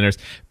gets on my nerves.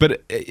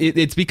 But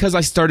it's because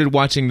I started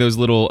watching those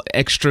little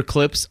extra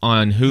clips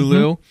on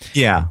Hulu. Mm-hmm.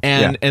 Yeah,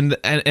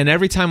 and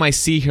every time I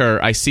see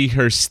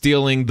her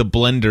stealing the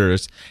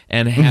blenders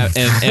and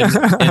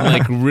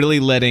like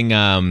really letting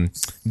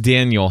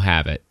Daniel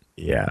have it.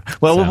 Yeah.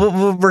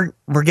 Well, we're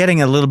we're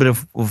getting a little bit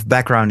of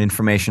background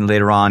information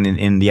later on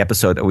in the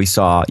episode that we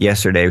saw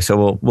yesterday,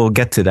 so we'll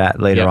get to that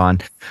later on.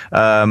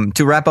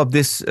 To wrap up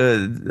this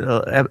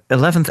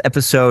 11th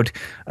episode,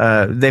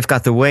 they've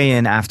got the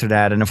weigh-in after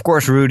that, and of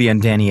course Rudy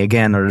and Danny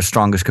again are the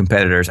strongest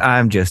competitors.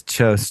 I'm just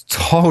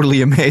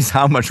totally amazed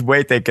how much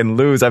weight they can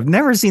lose. I've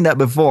never seen that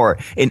before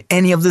in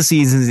any of the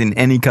seasons in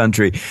any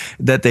country,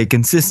 that they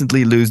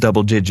consistently lose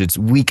double digits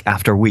week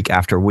after week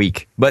after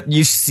week. But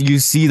you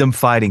see them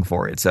fighting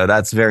for it, so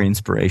that's very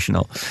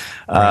inspirational.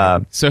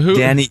 Right. So who?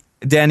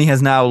 Danny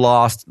has now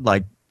lost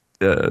like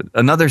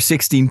another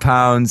 16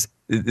 pounds.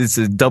 It's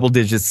a double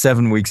digits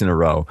 7 weeks in a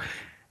row.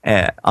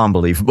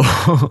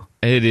 Unbelievable.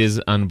 It is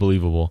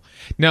unbelievable.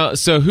 Now,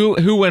 so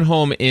who went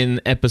home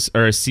in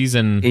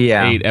season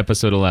 8,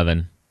 episode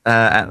 11?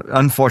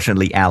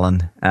 Unfortunately,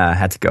 Alan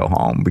had to go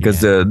home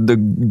because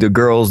the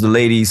girls, the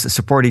ladies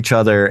support each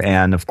other,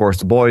 and of course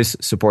the boys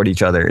support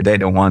each other. They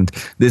don't want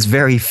this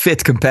very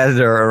fit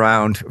competitor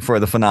around for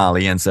the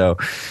finale, and so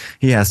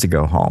he has to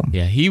go home.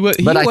 Yeah, he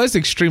was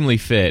extremely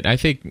fit. I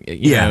think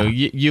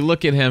you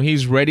look at him;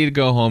 he's ready to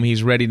go home.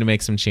 He's ready to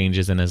make some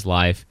changes in his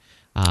life.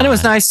 And it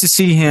was nice to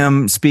see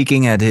him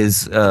speaking at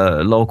his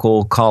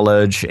local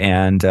college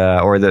and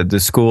or the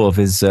school of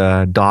his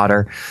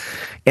daughter.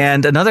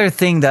 And another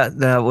thing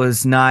that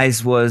was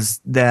nice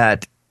was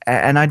that,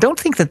 and I don't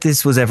think that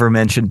this was ever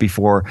mentioned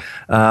before,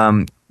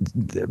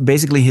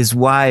 basically his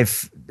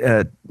wife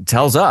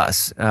tells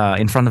us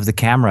in front of the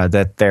camera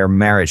that their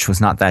marriage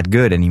was not that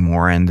good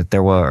anymore and that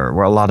there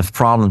were a lot of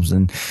problems.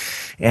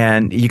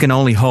 And you can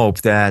only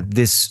hope that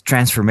this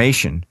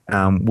transformation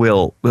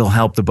will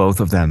help the both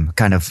of them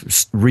kind of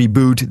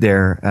reboot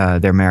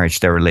their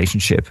marriage, their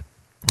relationship.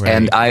 Right.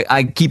 And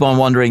I keep on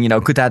wondering,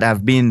 could that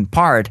have been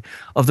part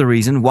of the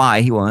reason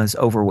why he was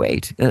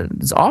overweight?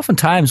 It's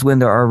oftentimes when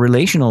there are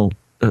relational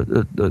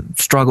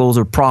struggles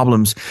or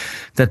problems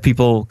that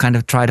people kind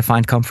of try to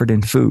find comfort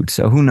in food.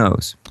 So who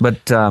knows? But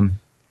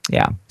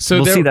so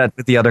we'll see that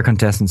with the other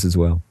contestants as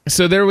well.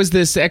 So there was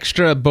this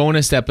extra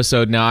bonus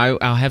episode. Now,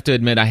 I'll have to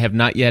admit, I have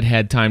not yet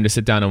had time to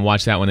sit down and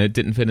watch that one. It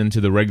didn't fit into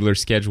the regular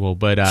schedule,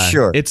 but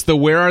sure. It's the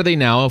Where Are They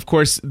Now? Of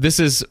course, this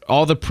is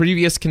all the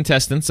previous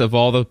contestants of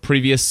all the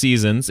previous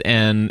seasons,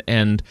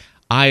 and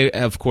I,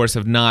 of course,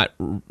 have not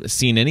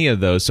seen any of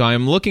those. So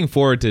I'm looking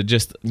forward to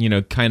just,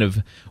 kind of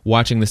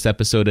watching this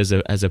episode as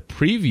a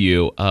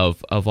preview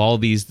of all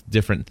these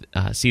different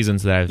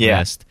seasons that I've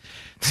missed.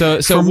 So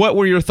what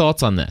were your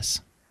thoughts on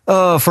this?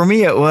 For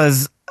me, it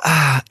was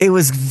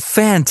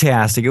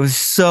fantastic. It was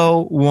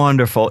so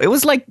wonderful. It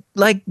was like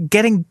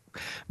getting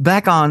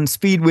back on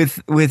speed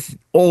with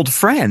old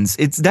friends.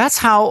 That's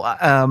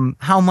how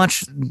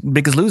much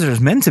Biggest Loser is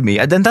meant to me.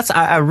 And then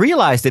I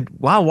realized it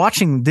while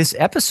watching this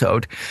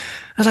episode.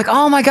 I was like,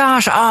 oh my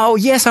gosh, oh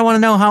yes, I want to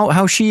know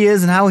how she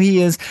is and how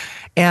he is.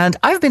 And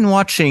I've been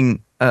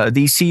watching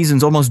these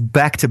seasons almost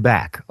back to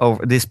back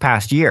over this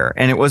past year,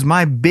 and it was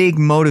my big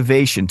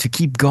motivation to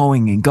keep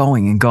going and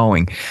going and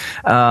going.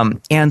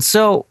 And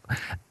so,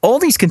 all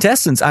these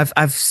contestants,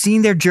 I've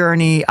seen their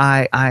journey.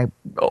 I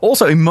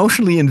also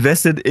emotionally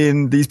invested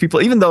in these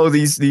people, even though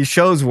these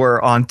shows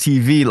were on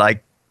TV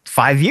like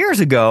 5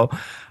 years ago.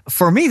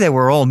 For me, they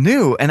were all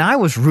new, and I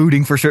was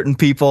rooting for certain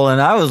people,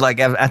 and I was like,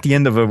 at the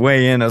end of a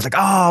weigh-in, I was like,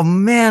 oh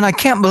man, I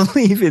can't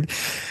believe it.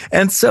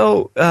 And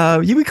so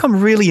you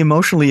become really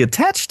emotionally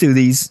attached to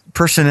these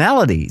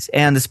personalities,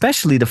 and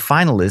especially the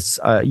finalists.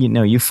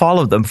 You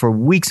follow them for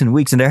weeks and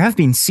weeks, and there have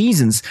been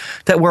seasons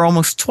that were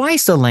almost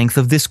twice the length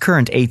of this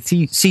current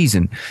 8th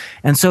season.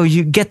 And so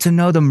you get to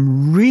know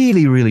them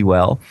really, really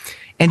well.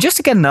 And just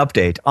to get an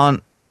update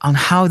on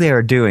how they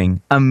are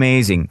doing,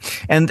 amazing.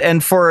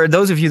 And for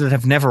those of you that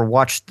have never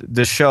watched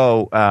the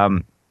show,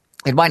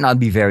 it might not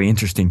be very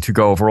interesting to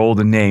go over all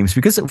the names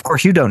because, of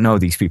course, you don't know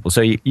these people,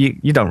 so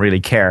you don't really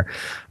care.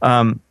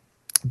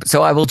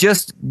 So I will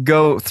just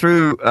go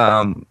through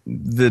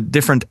the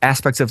different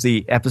aspects of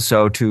the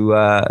episode to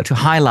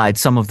highlight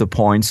some of the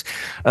points.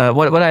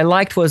 What I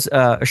liked was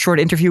a short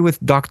interview with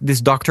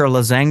this Dr.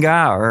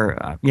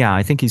 Lazenga,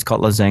 I think he's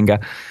called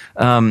Lazenga.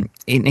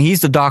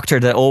 He's the doctor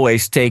that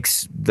always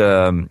takes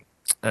does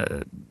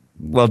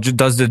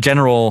the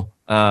general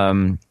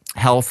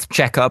health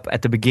checkup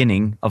at the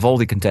beginning of all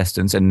the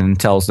contestants, and then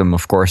tells them,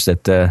 of course,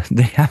 that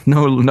they have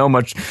not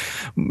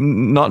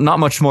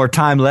much more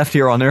time left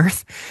here on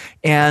Earth.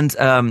 And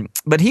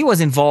but he was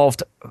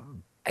involved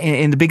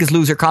in the Biggest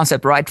Loser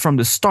concept right from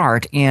the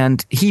start,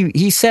 and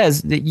he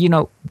says that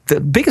the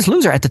Biggest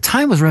Loser at the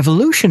time was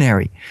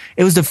revolutionary.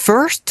 It was the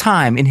first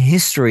time in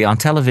history on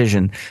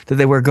television that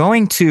they were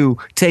going to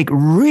take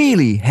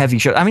really heavy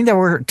shows. I mean, there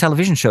were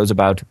television shows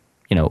about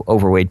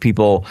overweight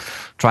people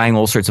trying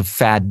all sorts of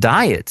fad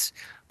diets,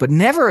 but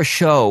never a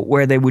show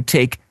where they would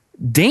take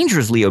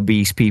dangerously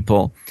obese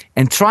people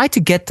and try to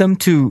get them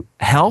to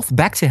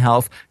back to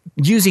health,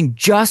 using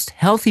just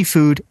healthy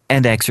food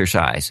and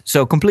exercise.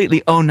 So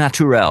completely au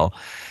naturel.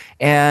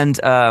 And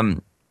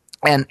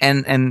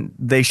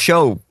they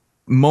show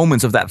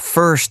moments of that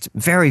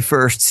very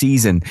first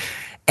season.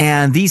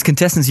 And these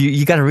contestants,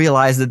 you got to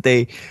realize that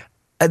they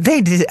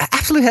they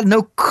absolutely had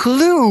no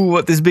clue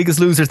what this Biggest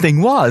Loser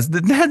thing was.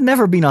 It had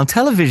never been on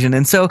television,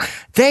 and so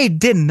they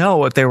didn't know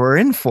what they were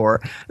in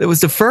for. It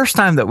was the first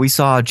time that we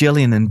saw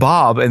Jillian and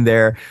Bob and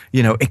their,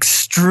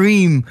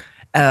 extreme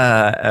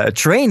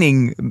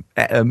training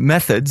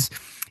methods,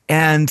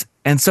 and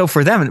so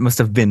for them it must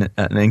have been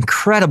an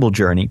incredible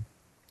journey.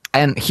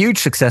 And huge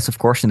success, of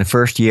course, in the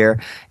first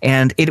year.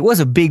 And it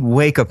was a big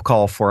wake-up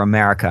call for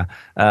America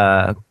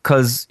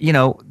because,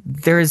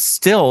 there is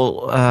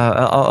still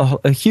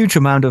a huge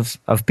amount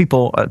of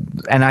people,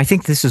 and I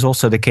think this is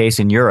also the case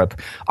in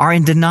Europe, are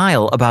in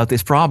denial about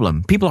this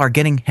problem. People are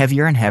getting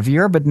heavier and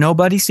heavier, but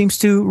nobody seems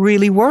to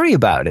really worry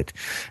about it.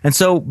 And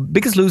so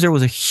Biggest Loser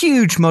was a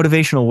huge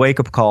motivational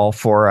wake-up call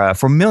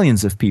for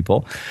millions of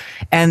people.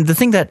 And the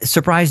thing that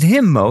surprised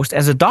him most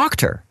as a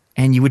doctor,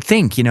 and you would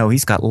think,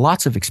 he's got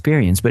lots of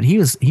experience, but he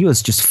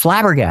was just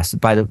flabbergasted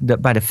by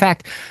the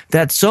fact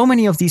that so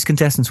many of these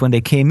contestants, when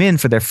they came in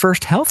for their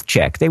first health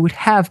check, they would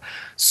have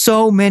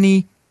so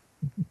many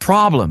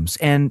problems,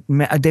 and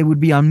they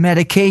would be on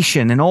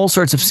medication and all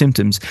sorts of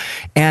symptoms.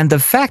 And the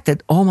fact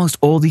that almost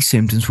all these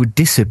symptoms would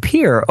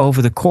disappear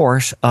over the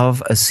course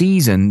of a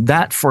season,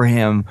 that for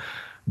him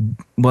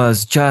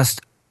was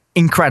just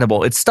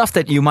incredible. It's stuff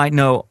that you might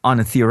know on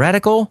a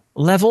theoretical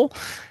level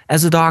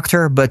as a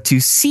doctor, but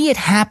to see it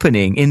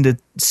happening in the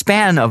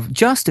span of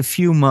just a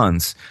few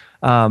months,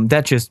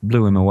 that just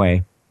blew him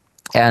away.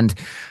 And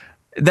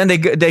then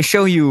they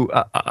show you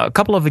a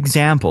couple of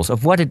examples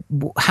of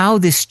how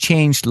this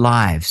changed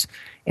lives.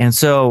 And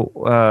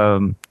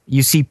so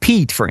you see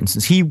Pete, for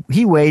instance,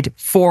 he weighed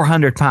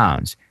 400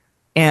 pounds,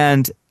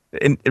 and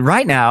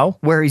right now,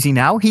 where is he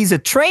now? He's a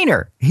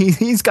trainer.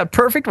 He's got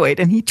perfect weight,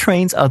 and he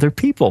trains other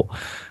people.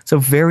 So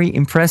very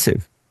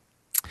impressive.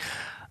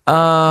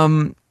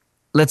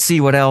 Let's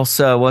see what else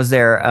was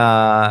there.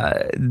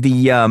 A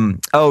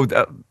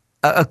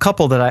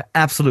couple that I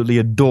absolutely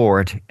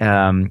adored,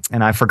 and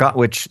I forgot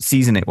which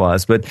season it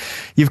was, but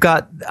you've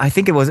got, I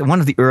think it was one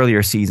of the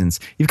earlier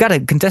seasons. You've got a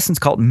contestant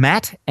called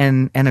Matt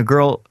and a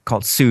girl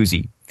called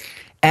Susie.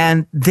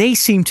 And they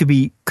seem to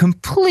be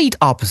complete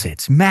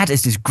opposites. Matt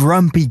is this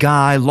grumpy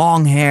guy,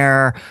 long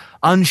hair,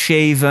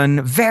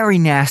 unshaven, very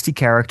nasty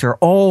character,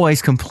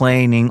 always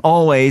complaining,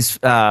 always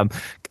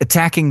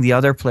attacking the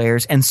other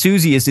players. And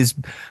Susie is this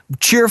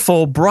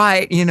cheerful,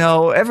 bright,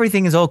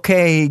 everything is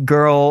okay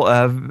girl,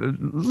 a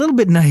little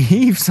bit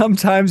naive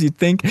sometimes, you'd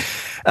think,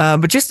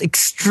 but just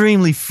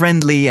extremely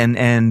friendly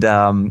and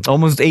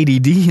almost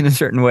ADD in a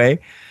certain way.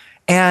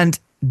 And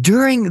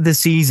during the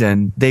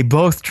season, they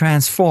both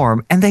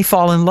transform and they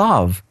fall in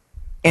love.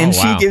 And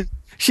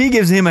she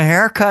gives him a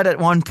haircut at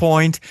one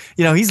point.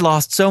 He's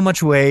lost so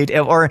much weight,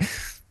 or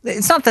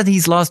it's not that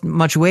he's lost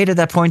much weight at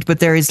that point,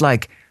 but there is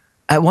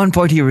at one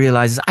point he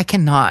realizes, I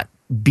cannot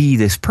be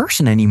this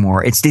person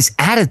anymore. It's this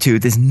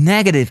attitude, this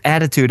negative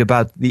attitude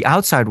about the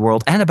outside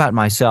world and about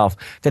myself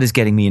that is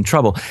getting me in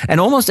trouble. And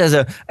almost as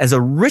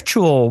a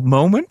ritual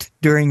moment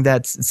during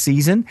that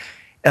season,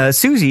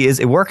 Susie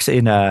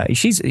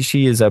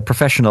she is a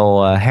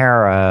professional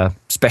hair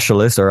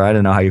specialist, or I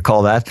don't know how you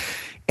call that.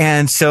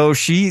 And so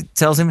she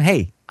tells him,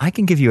 hey, I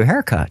can give you a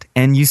haircut.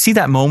 And you see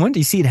that moment,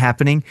 you see it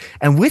happening.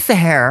 And with the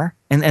hair,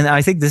 and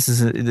I think this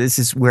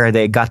is where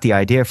they got the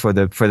idea for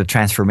the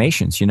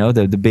transformations,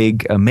 the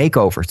big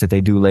makeovers that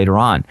they do later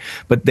on.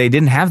 But they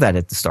didn't have that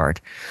at the start.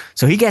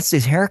 So he gets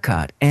this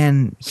haircut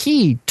and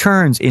he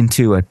turns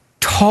into a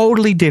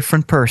totally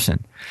different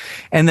person.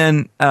 And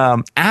then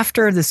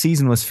after the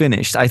season was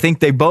finished, I think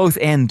they both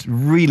end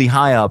really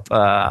high up.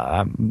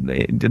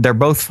 They're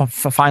both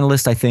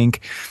finalists, I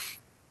think.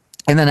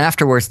 And then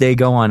afterwards, they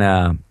go on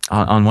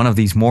one of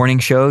these morning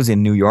shows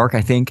in New York,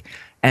 I think.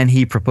 And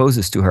he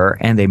proposes to her,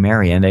 and they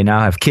marry, and they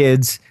now have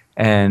kids.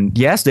 And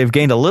yes, they've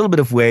gained a little bit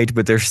of weight,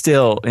 but they're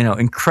still,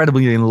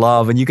 incredibly in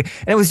love. And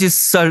it was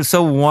just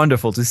so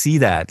wonderful to see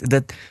that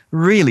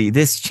really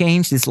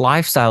this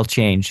lifestyle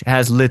change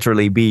has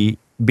literally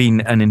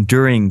been an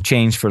enduring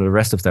change for the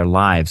rest of their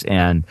lives.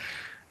 And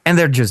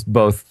they're just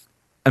both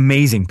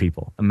amazing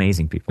people.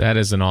 That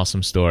is an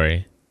awesome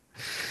story.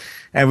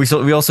 And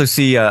we also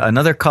see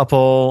another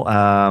couple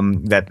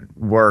that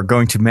were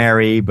going to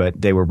marry,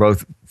 but they were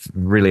both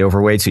really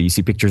overweight. So you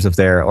see pictures of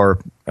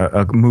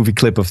a movie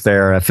clip of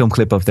a film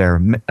clip of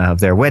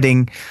their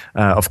wedding.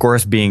 Of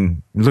course,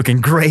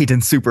 looking great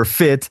and super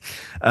fit.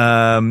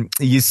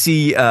 You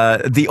see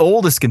the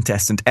oldest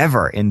contestant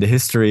ever in the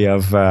history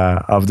of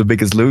The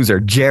Biggest Loser,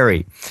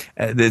 Jerry.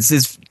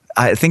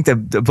 I think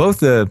that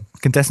both the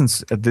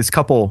contestants of this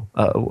couple,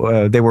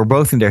 they were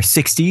both in their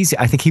 60s.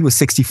 I think he was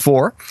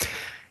 64.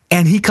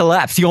 And he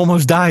collapsed. He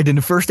almost died in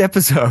the first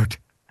episode.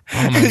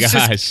 Oh my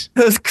gosh.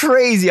 It was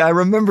crazy. I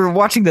remember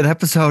watching that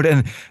episode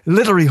and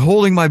literally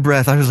holding my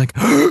breath. I was like,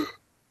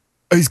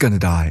 he's going to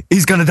die.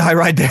 He's going to die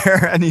right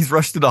there. And he's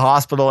rushed to the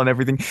hospital and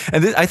everything.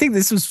 And I think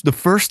this was the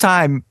first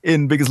time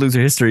in Biggest Loser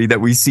history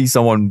that we see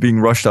someone being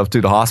rushed up to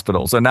the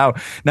hospital. So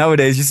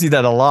nowadays you see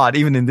that a lot.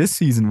 Even in this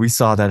season, we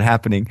saw that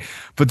happening.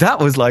 But that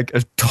was like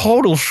a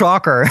total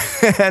shocker.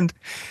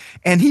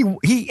 And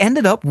he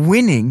ended up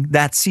winning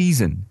that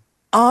season.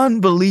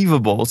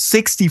 unbelievable.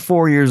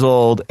 64 years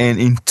old and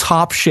in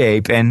top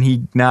shape. And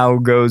he now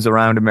goes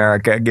around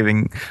America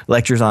giving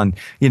lectures on,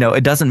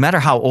 it doesn't matter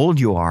how old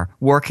you are,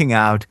 working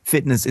out,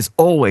 fitness is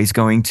always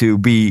going to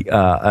be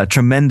a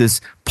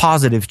tremendous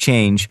positive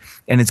change.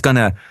 And it's going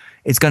to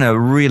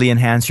really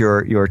enhance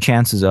your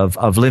chances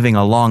of living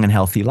a long and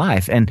healthy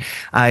life. And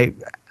I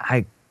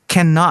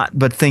cannot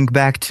but think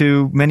back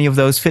to many of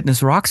those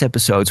Fitness Rocks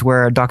episodes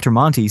where Dr.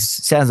 Monty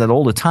says that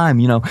all the time,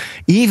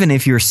 even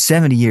if you're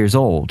 70 years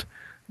old,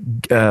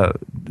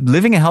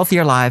 living a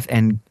healthier life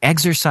and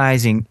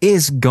exercising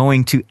is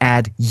going to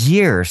add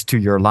years to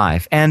your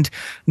life. And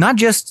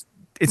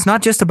it's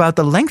not just about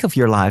the length of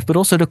your life, but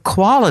also the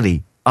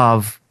quality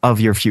of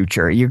your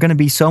future. You're going to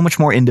be so much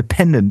more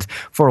independent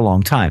for a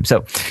long time.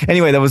 So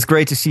anyway, that was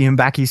great to see him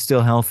back. He's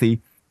still healthy.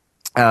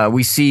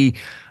 We see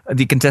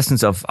the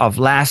contestants of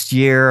last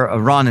year,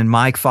 Ron and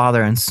Mike,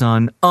 father and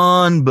son,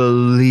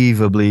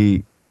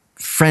 unbelievably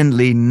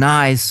friendly,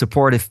 nice,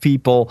 supportive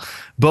people,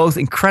 both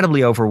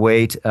incredibly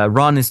overweight.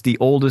 Ron is the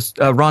oldest.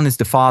 Ron is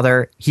the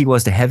father. He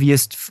was the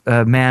heaviest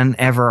man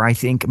ever, I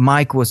think.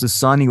 Mike was the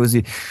son. He was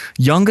the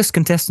youngest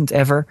contestant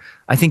ever.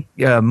 I think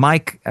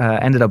Mike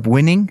ended up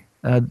winning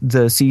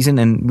the season,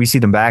 and we see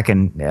them back.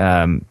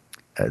 And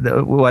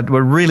what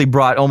really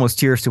brought almost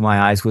tears to my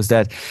eyes was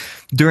that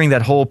during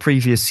that whole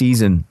previous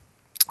season,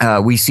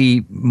 we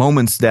see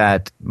moments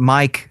that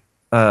Mike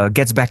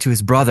gets back to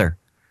his brother.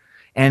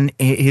 And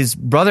his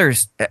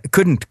brothers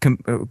couldn't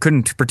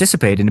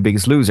participate in The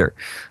Biggest Loser.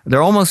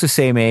 They're almost the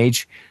same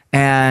age,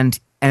 and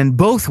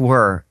both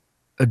were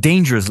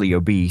dangerously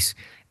obese.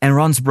 And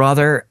Ron's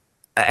brother,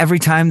 every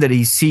time that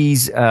he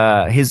sees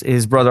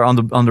his brother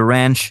on the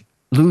ranch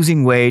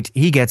losing weight,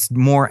 he gets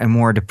more and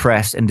more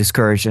depressed and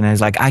discouraged, and is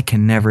like, I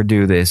can never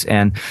do this.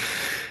 And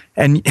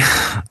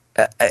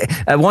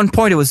at one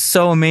point, it was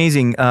so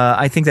amazing.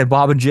 I think that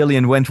Bob and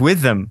Jillian went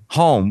with them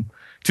home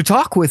to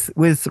talk with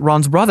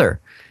Ron's brother.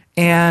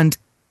 And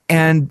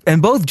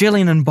both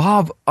Jillian and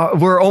Bob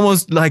were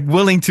almost like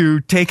willing to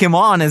take him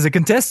on as a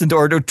contestant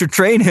or to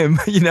train him,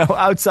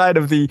 outside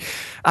of the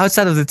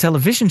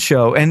television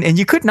show. And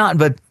you could not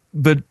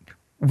but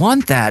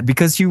want that,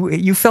 because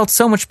you felt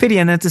so much pity,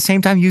 and at the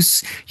same time you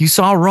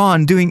saw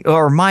Ron doing,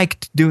 or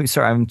Mike doing.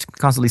 Sorry, I'm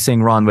constantly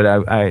saying Ron, but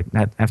I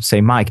have to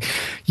say Mike.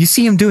 You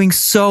see him doing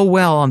so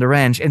well on the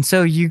ranch, and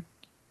so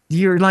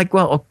you're like,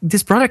 well,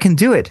 this brother can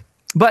do it.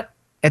 But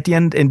at the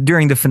end and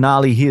during the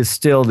finale, he is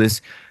still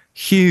this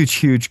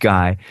huge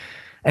guy.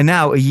 And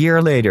now a year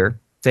later,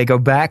 they go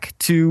back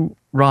to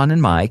Ron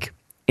and Mike,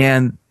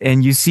 and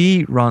you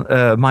see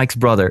Mike's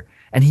brother,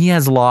 and he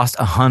has lost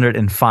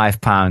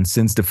 105 pounds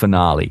since the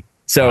finale.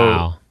 So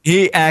wow.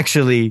 He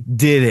actually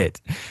did it.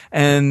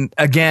 And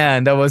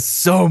again, that was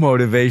so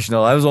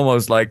motivational. I was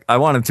almost like, I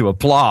wanted to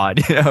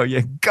applaud,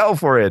 you go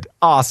for it.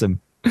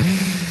 Awesome.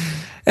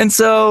 And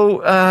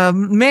so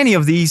many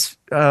of these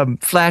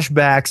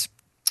flashbacks,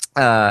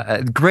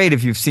 great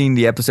if you've seen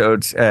the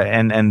episodes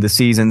and the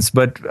seasons,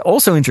 but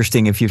also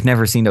interesting if you've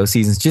never seen those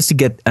seasons, just to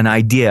get an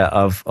idea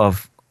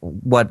of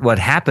what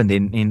happened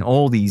in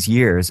all these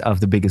years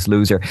of The Biggest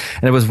Loser.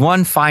 And there was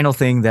one final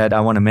thing that I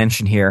want to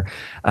mention here,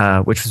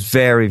 which was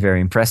very, very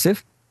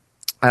impressive.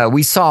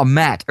 We saw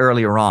Matt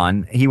earlier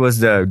on. He was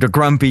the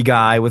grumpy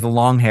guy with the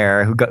long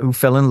hair who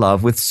fell in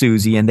love with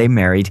Susie, and they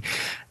married.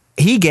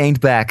 He gained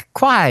back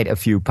quite a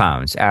few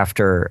pounds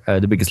after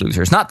The Biggest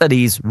Loser. It's not that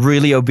he's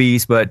really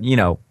obese, but he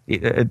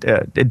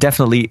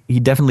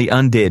definitely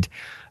undid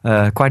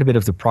quite a bit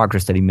of the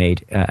progress that he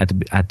made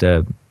at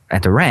the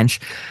ranch.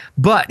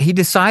 But he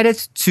decided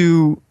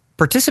to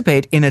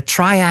participate in a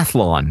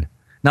triathlon.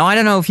 Now, I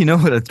don't know if you know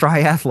what a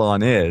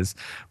triathlon is,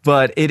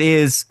 but it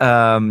is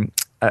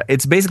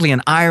it's basically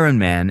an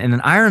Ironman, and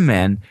an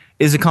Ironman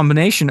is a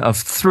combination of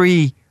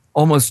three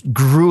almost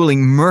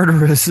grueling,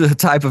 murderous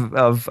type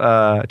of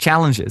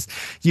challenges.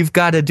 You've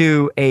got to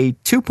do a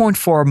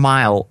 2.4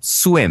 mile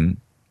swim,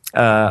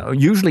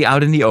 usually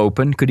out in the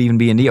open, could even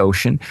be in the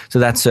ocean. So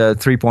that's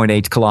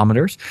 3.8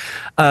 kilometers.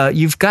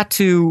 You've got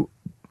to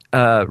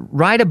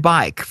ride a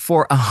bike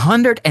for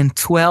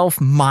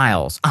 112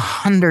 miles.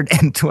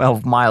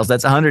 112 miles.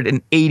 That's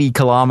 180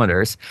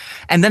 kilometers.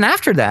 And then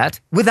after that,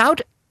 without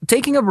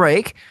taking a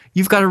break,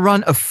 you've got to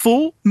run a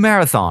full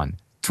marathon.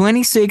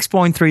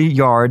 26.3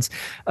 yards,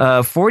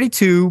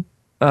 42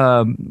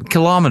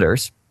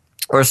 kilometers,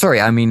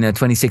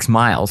 26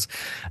 miles.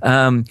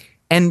 And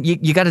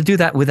you got to do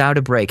that without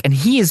a break. And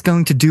he is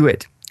going to do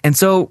it. And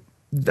so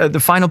the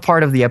final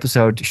part of the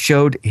episode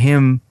showed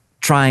him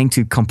trying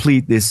to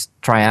complete this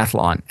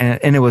triathlon.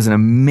 And it was an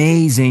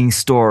amazing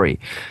story.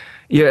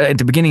 At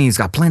the beginning, he's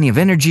got plenty of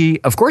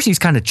energy. Of course, he's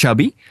kind of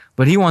chubby,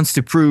 but he wants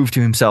to prove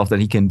to himself that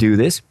he can do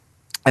this.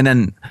 And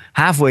then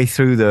halfway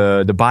through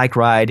the bike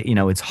ride,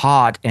 it's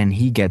hot, and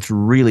he gets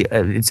really,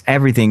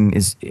 everything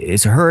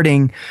is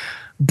hurting.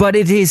 But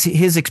it is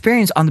his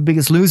experience on The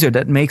Biggest Loser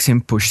that makes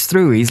him push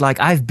through. He's like,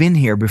 I've been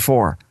here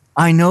before.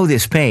 I know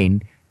this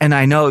pain, and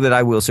I know that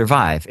I will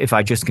survive if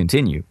I just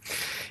continue.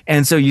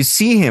 And so you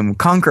see him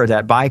conquer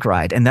that bike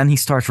ride, and then he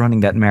starts running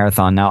that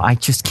marathon. Now, I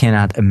just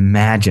cannot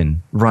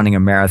imagine running a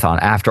marathon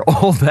after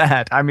all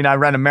that. I mean, I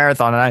ran a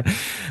marathon,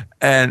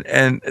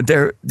 and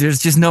there's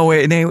just no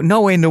way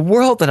in the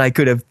world that I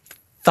could have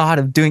thought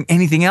of doing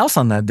anything else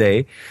on that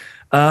day.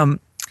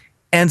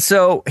 And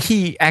so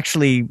he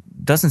actually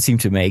doesn't seem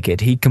to make it.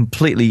 He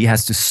completely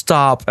has to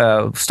stop,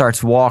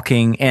 starts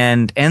walking,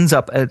 and ends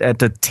up at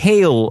the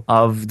tail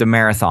of the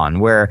marathon,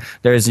 where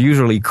there's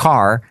usually a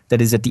car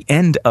that is at the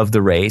end of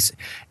the race,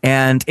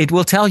 and it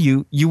will tell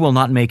you will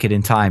not make it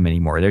in time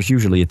anymore. There's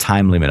usually a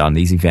time limit on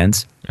these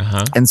events.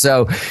 And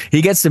so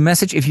he gets the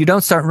message, if you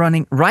don't start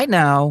running right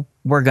now,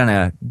 we're going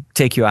to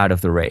take you out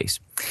of the race.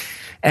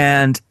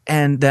 And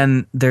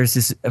then there's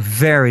this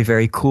very,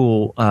 very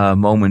cool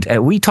moment.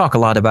 We talk a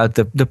lot about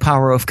the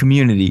power of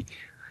community.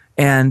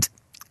 And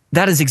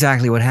that is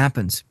exactly what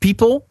happens.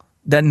 People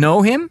that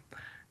know him,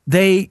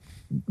 they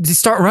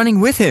start running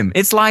with him.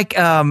 It's like,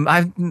 I'm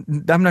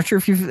not sure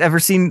if you've ever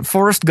seen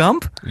Forrest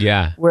Gump.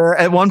 Yeah. Where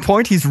at one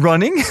point he's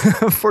running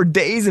for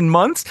days and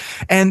months,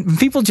 and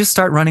people just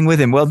start running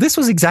with him. Well, this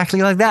was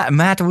exactly like that.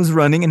 Matt was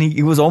running, and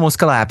he was almost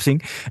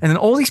collapsing. And then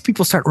all these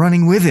people start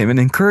running with him and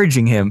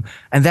encouraging him.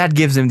 And that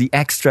gives him the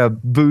extra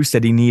boost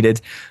that he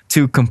needed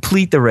to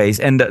complete the race.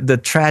 And the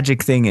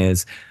tragic thing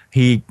is,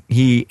 he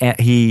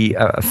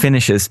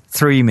finishes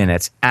 3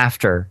 minutes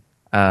after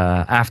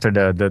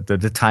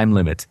the time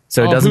limit,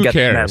 so it doesn't get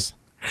cares?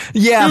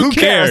 Yeah, who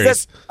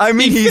cares? I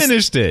mean, he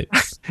finished it.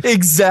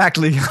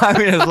 Exactly. I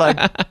mean, it's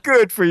like,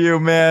 good for you,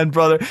 man,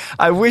 brother.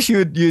 I wish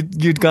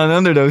you'd gone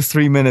under those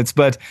 3 minutes,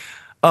 but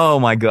oh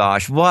my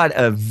gosh, what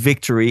a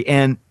victory!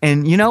 And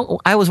you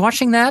know, I was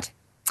watching that,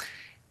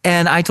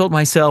 and I told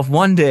myself,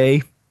 one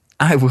day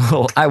I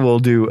will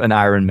do an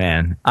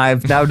Ironman.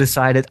 I've now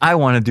decided I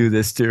want to do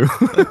this too.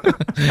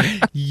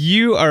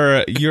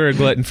 You're a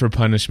glutton for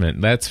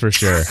punishment, that's for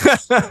sure.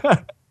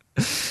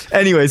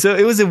 Anyway, so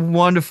it was a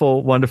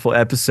wonderful, wonderful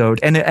episode,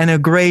 and a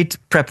great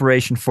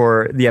preparation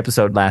for the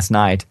episode last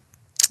night.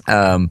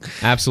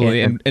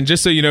 Absolutely. And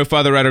just so you know,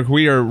 Father Roderick,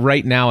 we are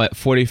right now at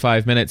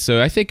 45 minutes.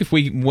 So I think if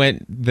we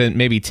went then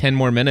maybe 10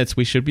 more minutes,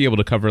 we should be able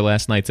to cover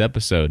last night's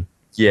episode.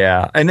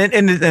 Yeah,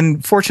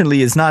 and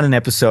fortunately, it's not an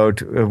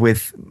episode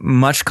with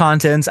much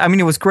content. I mean,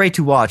 it was great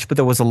to watch, but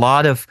there was a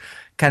lot of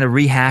kind of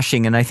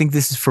rehashing, and I think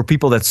this is for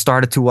people that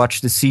started to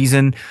watch the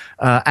season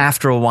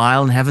after a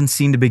while and haven't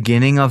seen the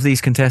beginning of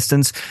these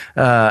contestants,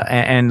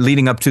 and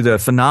leading up to the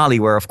finale,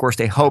 where of course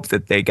they hope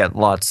that they get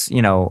lots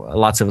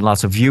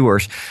of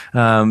viewers.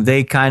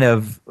 They kind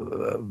of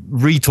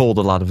retold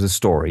a lot of the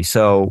story.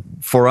 So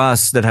for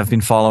us that have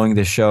been following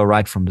this show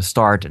right from the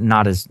start,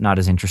 not as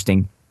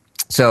interesting.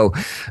 So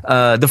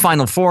the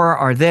final four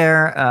are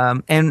there,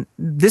 and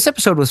this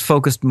episode was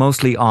focused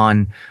mostly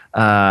on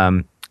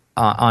how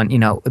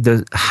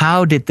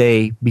did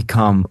they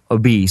become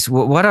obese?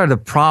 What are the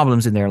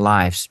problems in their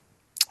lives?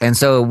 And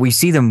so we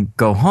see them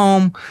go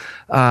home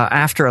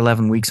after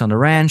 11 weeks on the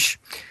ranch,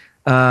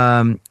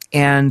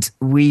 and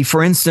we,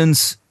 for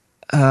instance,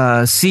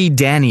 see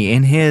Danny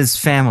in his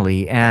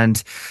family,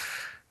 and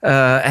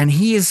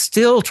he is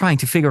still trying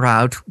to figure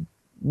out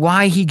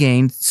why he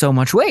gained so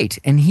much weight.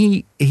 And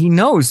he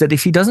knows that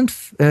if he doesn't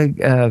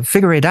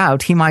figure it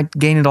out, he might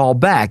gain it all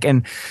back.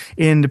 And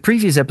in the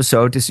previous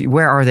episode,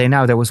 Where Are They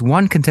Now?, there was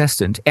one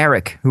contestant,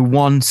 Eric, who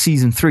won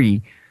season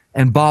 3,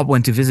 and Bob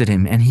went to visit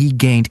him, and he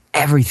gained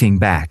everything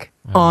back.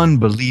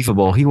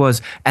 Unbelievable. He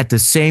was at the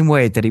same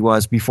weight that he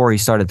was before he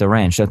started the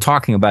ranch. So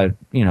talking about,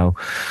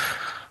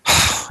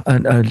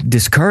 a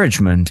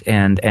discouragement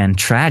and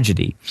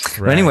tragedy. Right.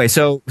 But anyway,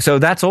 so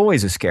that's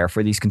always a scare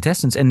for these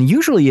contestants, and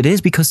usually it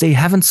is because they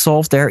haven't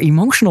solved their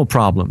emotional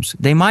problems.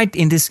 They might,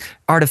 in this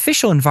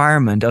artificial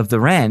environment of the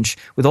ranch,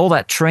 with all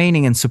that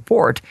training and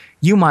support,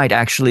 you might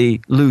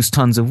actually lose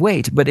tons of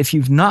weight. But if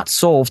you've not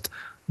solved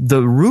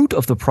the root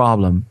of the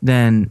problem,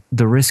 then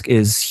the risk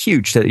is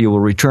huge that you will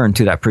return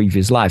to that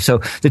previous life. So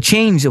the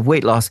change of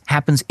weight loss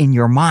happens in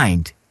your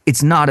mind.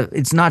 It's not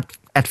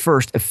at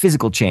first a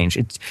physical change.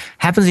 It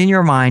happens in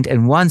your mind,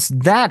 and once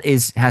that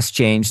has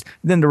changed,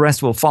 then the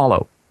rest will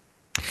follow.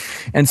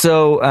 And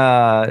so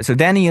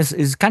Danny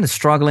is kind of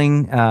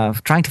struggling,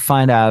 trying to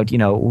find out,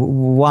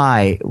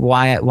 why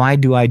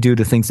do I do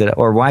the things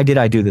why did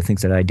I do the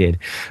things that I did?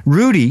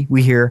 Rudy,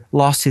 we hear,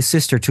 lost his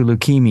sister to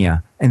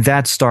leukemia, and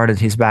that started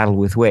his battle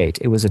with weight.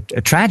 It was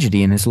a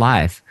tragedy in his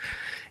life.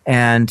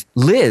 And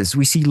Liz,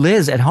 we see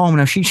Liz at home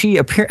now. She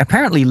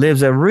apparently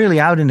lives really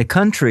out in the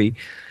country.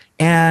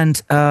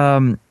 And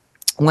when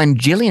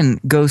Jillian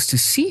goes to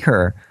see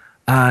her,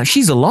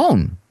 she's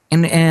alone.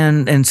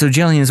 And so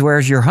Jillian is,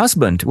 where's your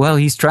husband? Well,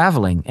 he's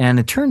traveling. And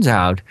it turns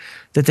out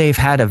that they've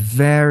had a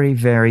very,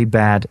 very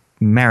bad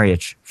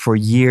marriage for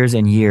years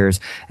and years.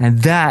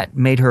 And that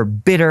made her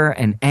bitter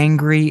and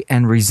angry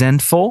and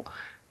resentful.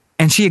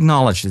 And she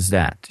acknowledges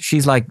that.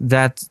 She's like,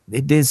 that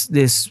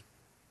this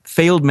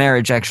failed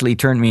marriage actually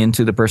turned me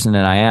into the person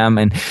that I am.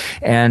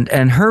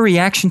 And her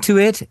reaction to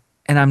it,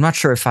 and I'm not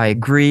sure if I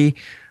agree,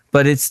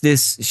 But it's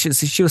this,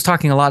 she was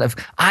talking a lot of,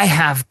 I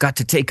have got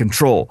to take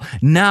control.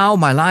 Now,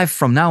 my life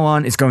from now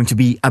on is going to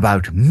be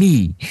about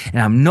me.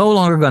 And I'm no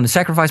longer going to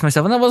sacrifice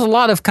myself. And there was a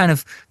lot of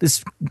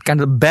this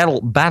kind of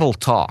battle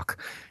talk.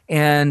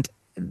 And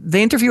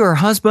they interview her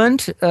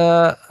husband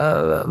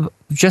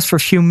just for a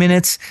few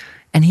minutes.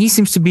 And he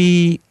seems to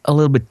be a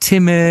little bit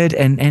timid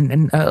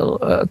and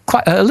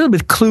quite a little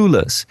bit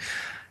clueless.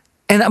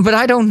 But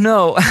I don't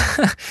know.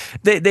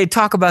 They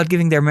talk about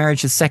giving their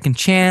marriage a second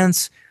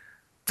chance.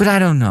 But I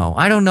don't know.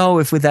 I don't know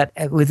if with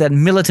that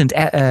militant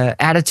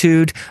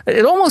attitude,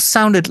 it almost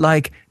sounded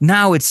like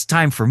now it's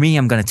time for me.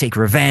 I'm going to take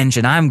revenge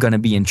and I'm going to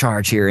be in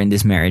charge here in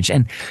this marriage.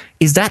 And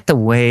is that the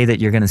way that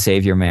you're going to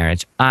save your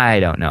marriage? I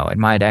don't know. It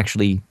might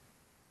actually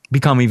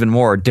become even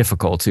more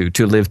difficult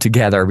to live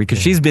together because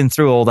she's been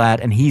through all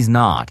that and he's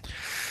not.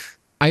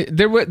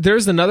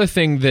 There's another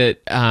thing that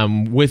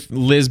with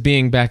Liz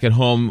being back at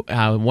home,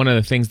 one of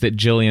the things that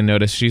Jillian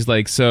noticed, she's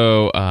like,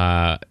 so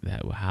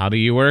how do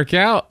you work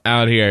out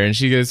here? And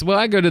she goes, well,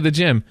 I go to the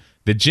gym.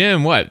 The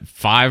gym, what,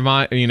 5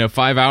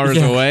 hours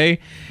away?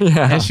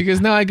 Yeah. And she goes,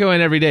 no, I go in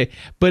every day.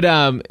 But,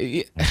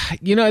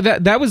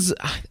 that was,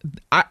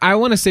 I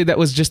want to say that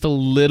was just a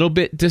little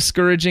bit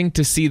discouraging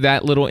to see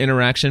that little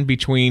interaction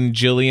between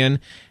Jillian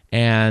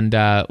and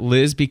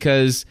Liz,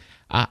 because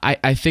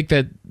I think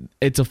that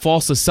it's a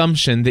false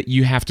assumption that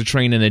you have to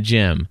train in a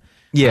gym.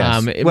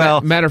 Yes.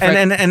 Matter of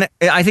fact, and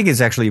I think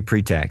it's actually a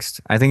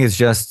pretext. I think it's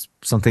just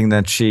something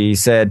that she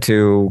said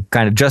to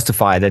kind of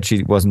justify that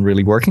she wasn't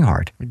really working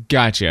hard.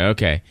 Gotcha.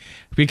 Okay.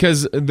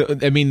 Because,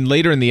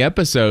 later in the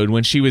episode,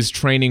 when she was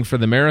training for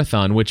the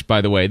marathon, which,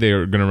 by the way, they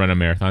were going to run a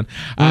marathon,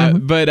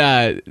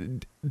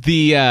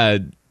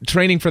 the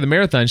training for the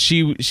marathon,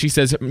 she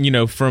says,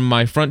 from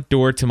my front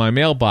door to my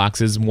mailbox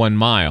is 1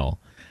 mile.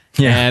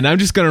 Yeah. And I'm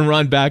just going to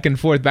run back and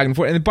forth.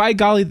 And by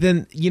golly,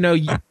 then,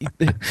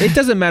 it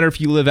doesn't matter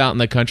if you live out in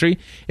the country.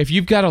 If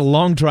you've got a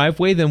long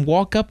driveway, then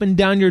walk up and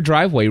down your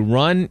driveway.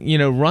 Run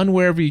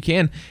wherever you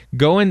can.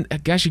 Go and,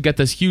 gosh, you got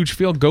this huge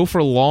field. Go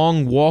for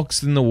long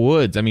walks in the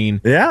woods.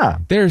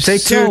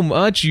 There's so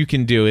much you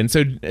can do. And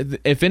so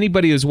if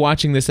anybody is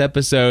watching this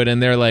episode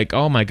and they're like,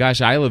 oh my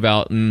gosh, I live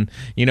out and,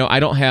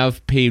 I don't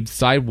have paved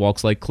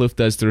sidewalks like Cliff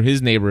does through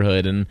his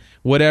neighborhood and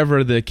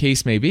whatever the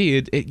case may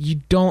be, you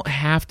don't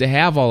have to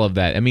have all of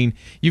that.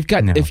 You've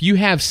got, if you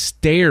have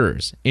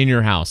stairs in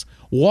your house,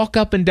 jog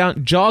up and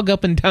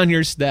down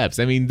your steps.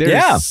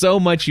 There's so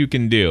much you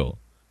can do.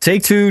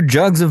 Take 2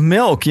 jugs of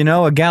milk,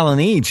 a gallon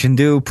each, and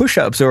do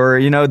push-ups or,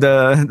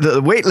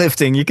 the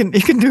weightlifting. You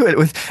can do it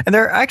with, and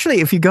there actually,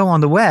 if you go on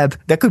the web,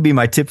 that could be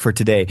my tip for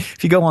today.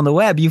 If you go on the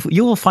web,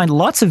 you will find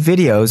lots of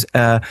videos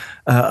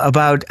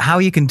about how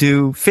you can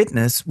do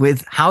fitness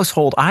with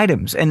household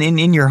items and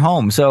in your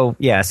home. So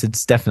yes,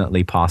 it's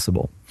definitely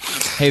possible.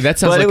 Hey, that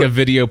sounds like a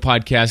video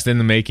podcast in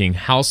the making.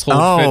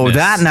 Household fitness. Oh,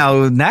 that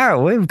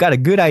now we've got a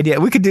good idea.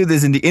 We could do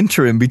this in the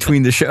interim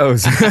between the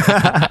shows.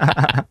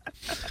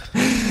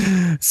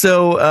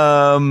 So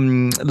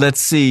let's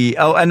see.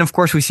 Oh, and of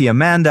course we see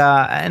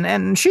Amanda,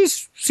 and she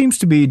seems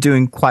to be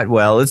doing quite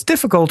well. It's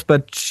difficult,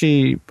 but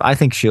I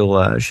think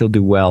she'll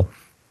do well.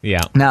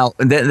 Yeah. Now,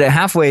 they're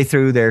halfway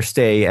through their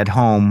stay at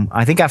home.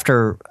 I think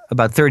after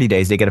about 30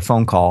 days, they get a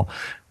phone call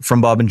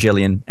from Bob and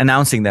Jillian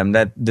announcing them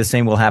that the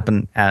same will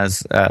happen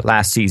as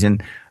last season.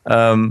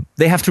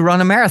 They have to run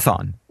a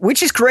marathon,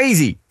 which is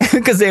crazy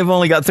because they've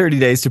only got 30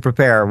 days to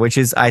prepare, which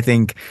is, I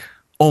think,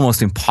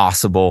 almost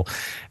impossible.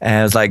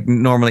 As like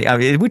normally,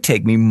 it would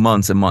take me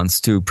months and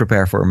months to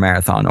prepare for a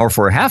marathon or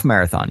for a half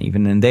marathon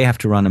even, and they have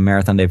to run a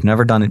marathon. They've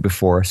never done it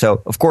before.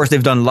 So, of course,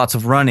 they've done lots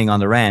of running on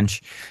the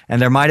ranch, and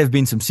there might have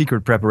been some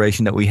secret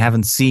preparation that we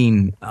haven't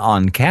seen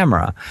on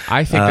camera.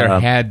 I think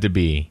there had to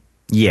be.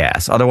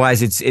 Yes,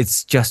 otherwise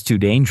it's just too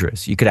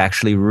dangerous. You could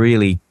actually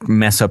really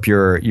mess up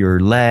your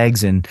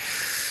legs and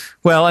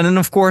then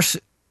of course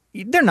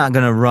they're not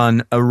going to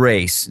run a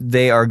race.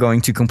 They are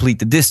going to complete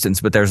the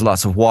distance, but there's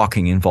lots of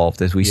walking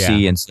involved as we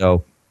see, and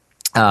so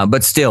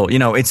but still,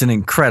 it's an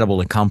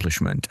incredible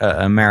accomplishment.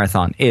 A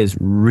marathon is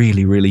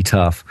really, really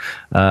tough.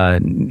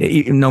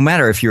 No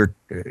matter if you're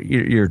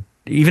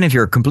even if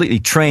you're completely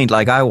trained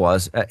like I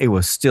was, it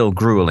was still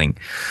grueling.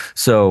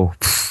 So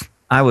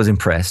I was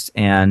impressed.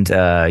 And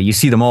you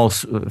see them all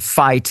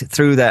fight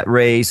through that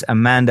race.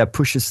 Amanda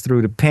pushes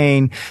through the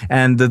pain.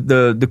 And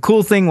the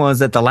cool thing was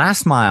that the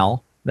last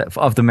mile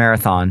of the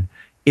marathon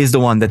is the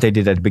one that they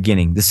did at the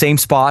beginning. The same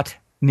spot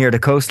near the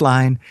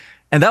coastline.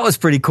 And that was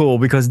pretty cool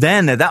because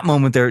then at that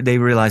moment they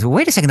realized, well,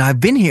 wait a second, I've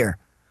been here.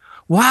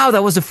 Wow,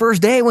 that was the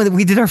first day when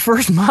we did our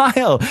first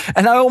mile.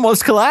 And I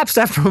almost collapsed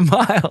after a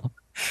mile.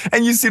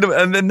 And you see them,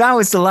 and then now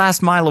it's the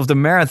last mile of the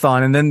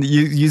marathon, and then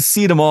you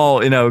see them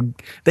all,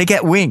 they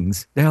get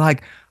wings. They're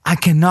like, I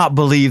cannot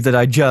believe that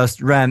I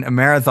just ran a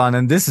marathon,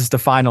 and this is the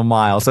final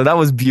mile. So that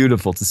was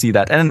beautiful to see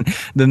that. And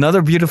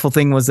another beautiful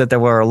thing was that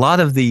there were a lot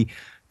of the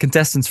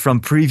contestants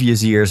from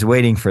previous years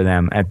waiting for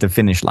them at the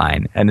finish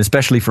line, and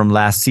especially from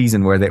last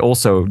season where they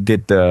also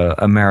did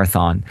a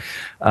marathon.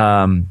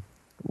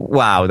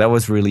 Wow, that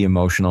was really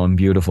emotional and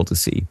beautiful to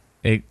see.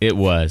 It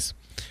was.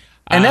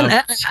 And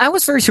then I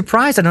was very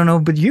surprised. I don't know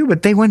about you,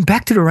 but they went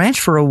back to the ranch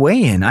for a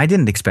weigh-in. I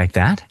didn't expect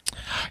that.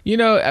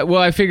 Well,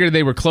 I figured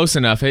they were close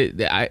enough.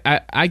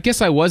 I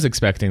guess I was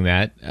expecting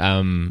that,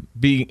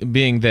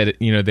 being that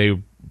they were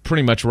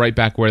pretty much right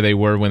back where they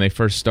were when they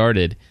first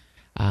started.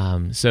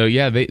 So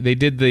yeah, they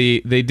did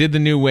the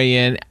new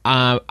weigh-in.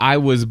 I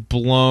was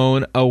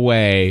blown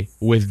away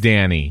with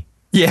Danny.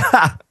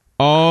 Yeah.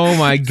 Oh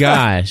my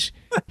gosh,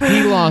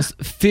 he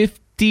lost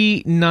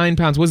 59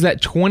 pounds. Was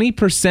that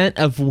 20%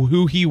 of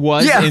who he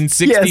was in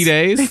 60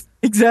 days?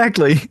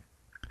 Exactly.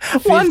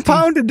 1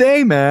 pound a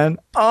day, man.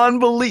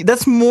 Unbelievable.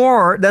 That's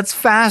more. That's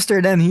faster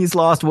than he's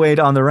lost weight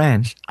on the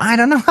ranch. I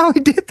don't know how he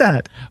did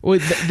that. Well,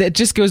 that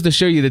just goes to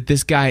show you that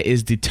this guy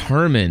is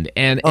determined.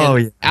 And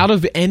out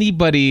of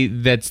anybody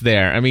that's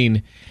there, I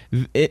mean,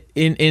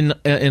 in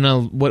a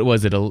what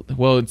was it?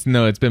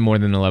 It's been more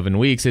than 11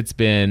 weeks. It's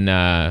been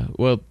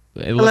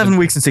 11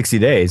 weeks and 60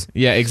 days.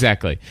 Yeah,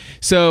 exactly.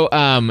 So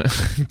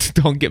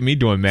don't get me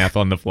doing math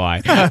on the fly.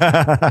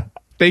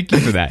 Thank you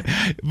for that.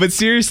 But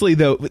seriously,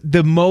 though,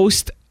 the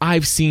most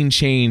I've seen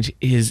change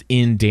is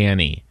in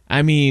Danny.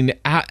 I mean,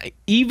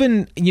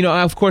 even,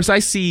 of course, I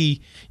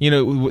see,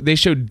 they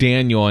showed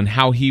Daniel and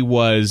how he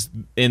was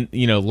in,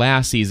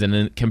 last season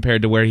and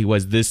compared to where he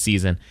was this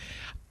season.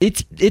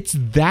 It's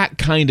that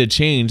kind of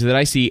change that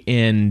I see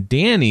in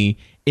Danny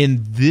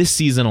in this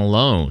season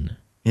alone.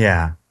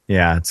 Yeah.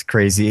 Yeah, it's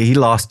crazy. He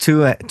lost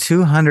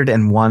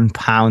 201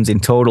 pounds in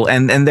total,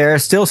 and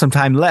there's still some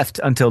time left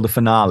until the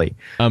finale.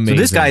 Amazing.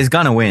 So this guy is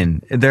gonna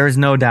win. There is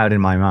no doubt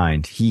in my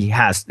mind. He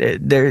has.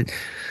 There,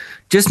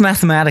 just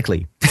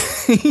mathematically,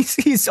 he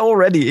has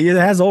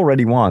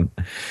already won.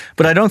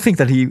 But I don't think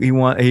that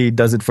he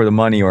does it for the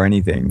money or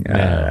anything.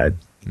 No.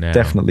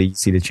 Definitely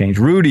see the change.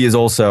 Rudy is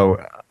also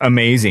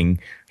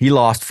amazing. He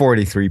lost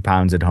 43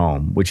 pounds at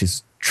home, which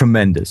is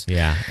tremendous.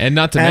 Yeah, and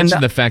not to mention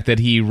the fact that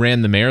he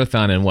ran the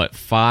marathon in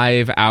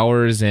 5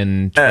 hours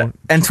and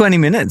 20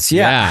 minutes.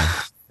 Yeah.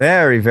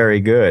 Very,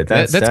 very good.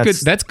 That's good.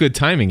 That's good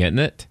timing, isn't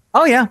it?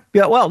 Oh yeah.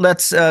 Well,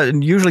 that's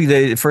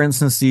usually for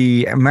instance,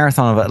 the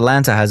Marathon of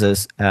Atlanta has a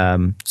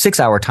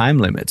 6-hour time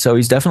limit, so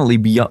he's definitely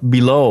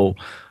below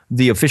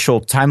the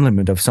official time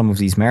limit of some of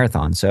these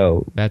marathons.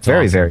 So that's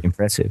very, awesome. Very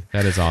impressive.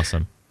 That is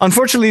awesome.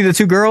 Unfortunately, the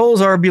two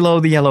girls are below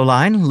the yellow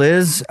line.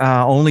 Liz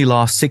only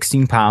lost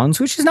 16 pounds,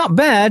 which is not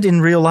bad in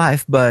real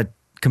life, but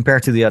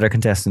compared to the other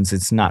contestants,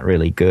 it's not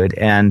really good.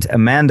 And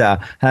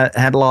Amanda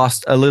had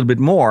lost a little bit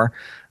more,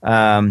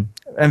 and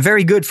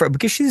very good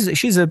because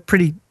she's a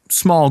pretty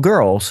small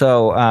girl.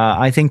 So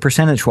I think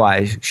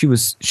percentage-wise,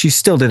 she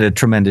still did a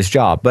tremendous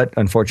job. But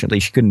unfortunately,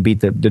 she couldn't beat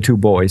the two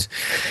boys.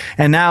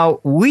 And now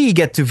we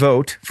get to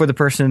vote for the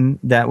person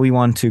that we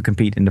want to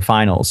compete in the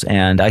finals.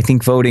 And I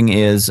think voting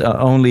is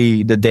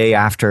only the day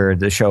after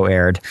the show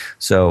aired.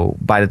 So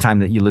by the time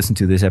that you listen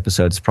to this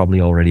episode, it's probably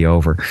already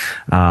over.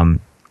 And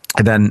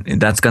then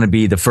that's going to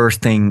be the first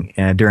thing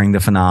during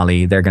the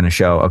finale. They're going to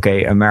show,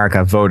 okay,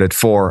 America voted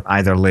for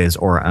either Liz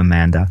or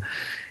Amanda.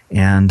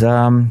 And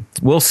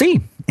we'll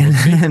see.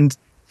 And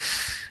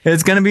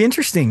it's going to be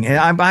interesting.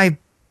 I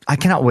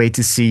cannot wait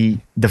to see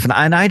the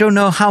finale. And I don't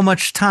know how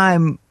much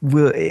time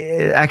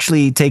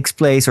actually took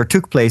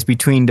place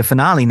between the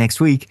finale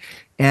next week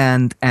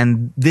and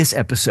this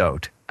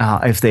episode.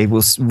 If they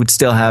would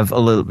still have a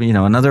little,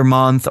 another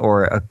month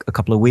or a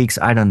couple of weeks,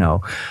 I don't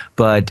know.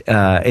 But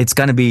it's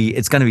going to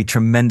be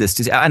tremendous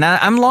to see. And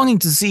I'm longing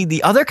to see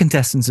the other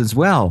contestants as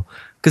well.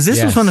 Because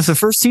this was one of the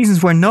first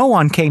seasons where no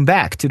one came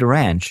back to the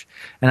ranch.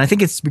 And I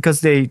think it's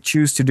because they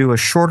choose to do a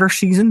shorter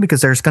season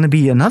because there's going to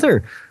be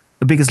The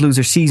Biggest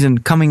Loser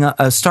season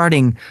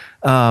starting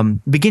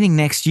beginning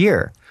next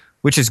year,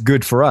 which is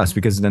good for us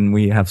because then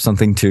we have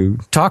something to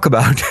talk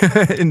about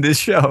in this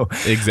show.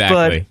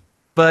 Exactly.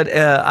 But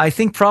I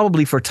think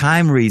probably for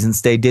time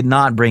reasons, they did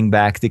not bring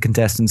back the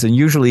contestants. And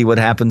usually what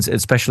happens,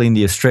 especially in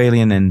the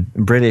Australian and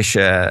British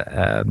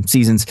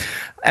seasons,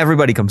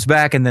 everybody comes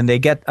back and then they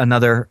get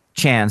another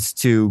chance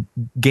to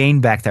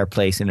gain back their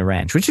place in the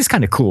ranch, which is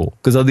kind of cool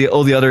because all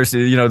the others,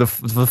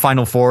 the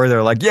final four,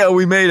 they're like, yeah,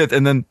 we made it.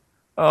 And then,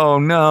 oh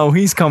no,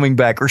 he's coming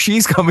back or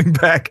she's coming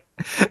back.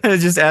 And it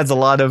just adds a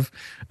lot of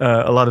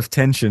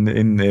tension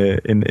in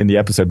the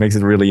episode. Makes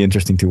it really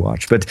interesting to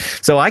watch. But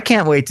so I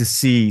can't wait to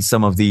see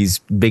some of these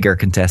bigger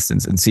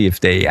contestants and see if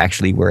they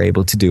actually were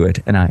able to do it.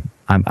 And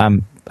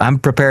I'm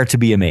prepared to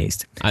be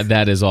amazed.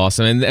 That is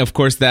awesome. And of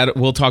course,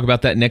 we'll talk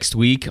about that next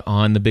week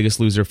on the Biggest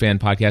Loser fan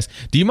podcast.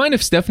 Do you mind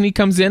if Stephanie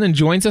comes in and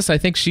joins us? I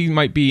think she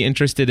might be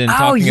interested in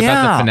talking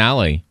about the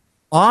finale.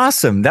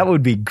 Awesome. That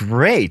would be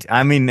great.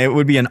 I mean, it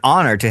would be an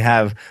honor to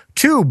have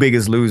two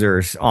Biggest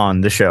Losers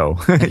on the show.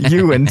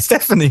 You and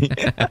Stephanie.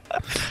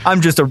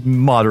 I'm just a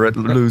moderate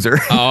loser.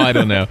 I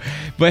don't know.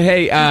 But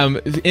hey,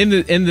 in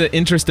the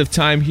interest of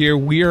time here,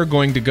 we are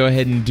going to go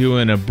ahead and do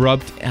an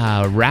abrupt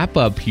wrap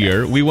up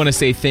here. We want to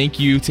say thank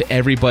you to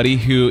everybody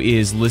who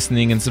is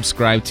listening and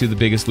subscribed to the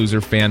Biggest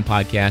Loser fan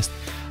podcast.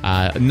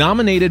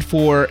 nominated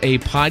for a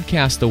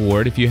podcast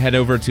award. If you head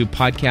over to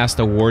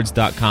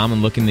podcastawards.com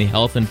and look in the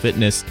health and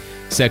fitness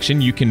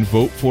section, you can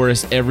vote for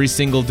us every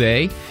single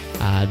day.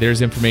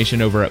 There's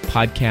information over at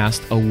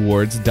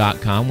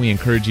podcastawards.com. We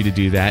encourage you to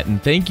do that.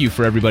 And thank you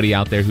for everybody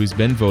out there who's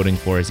been voting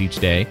for us each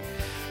day.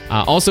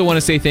 Also want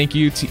to say thank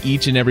you to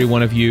each and every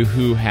one of you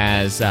who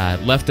has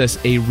left us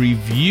a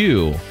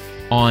review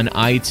on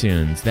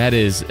iTunes. That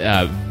is,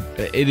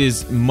 it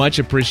is much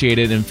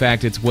appreciated. In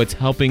fact, it's what's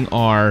helping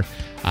our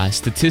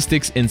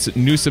statistics and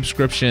new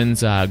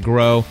subscriptions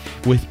grow.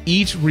 With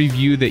each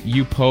review that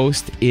you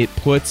post, it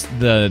puts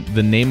the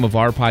name of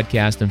our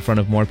podcast in front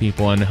of more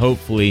people, and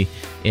hopefully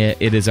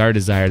it is our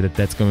desire that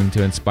that's going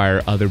to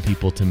inspire other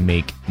people to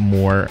make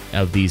more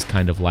of these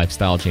kind of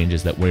lifestyle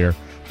changes that we're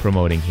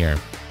promoting here.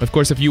 Of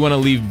course, if you want to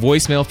leave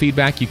voicemail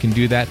feedback, you can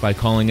do that by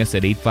calling us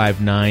at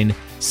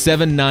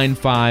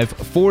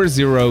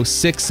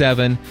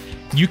 859-795-4067.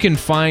 You can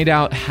find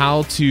out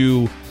how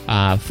to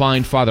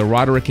find Father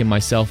Roderick and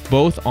myself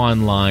both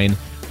online.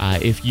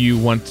 If you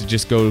want to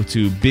just go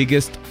to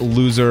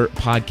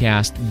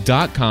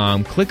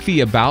biggestloserpodcast.com, click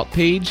the About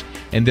page,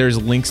 and there's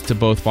links to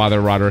both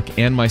Father Roderick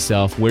and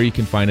myself where you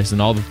can find us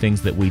and all the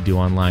things that we do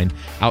online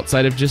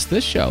outside of just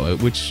this show,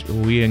 which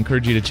we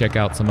encourage you to check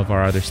out some of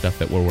our other stuff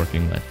that we're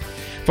working with.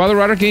 Father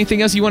Roderick,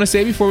 anything else you want to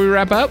say before we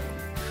wrap up?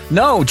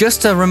 No,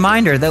 just a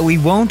reminder that we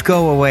won't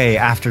go away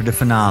after the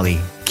finale.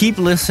 Keep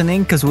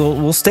listening, because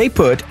we'll stay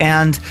put,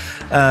 and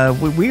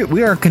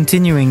we are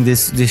continuing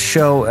this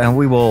show, and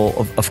we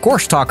will of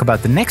course talk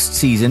about the next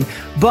season,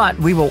 but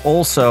we will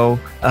also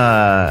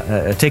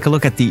take a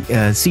look at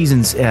the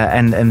seasons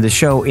and the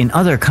show in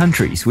other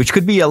countries, which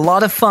could be a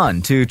lot of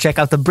fun to check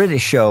out. The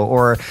British show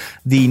or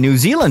the New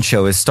Zealand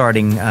show is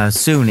starting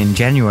soon in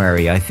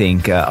January, I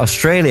think.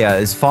 Australia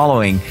is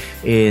following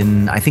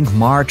in, I think,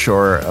 March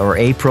or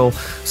April.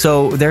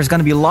 So there's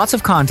going to be lots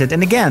of content,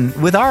 and again,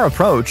 with our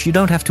approach, you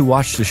don't have to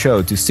watch the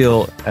show to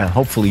still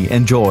hopefully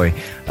enjoy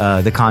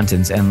the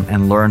contents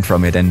and learn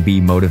from it and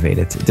be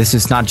motivated. This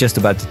is not just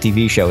about the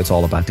TV show, it's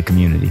all about the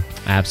community.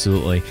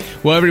 Absolutely.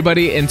 Well,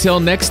 everybody,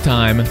 until next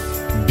time,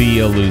 be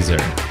a loser.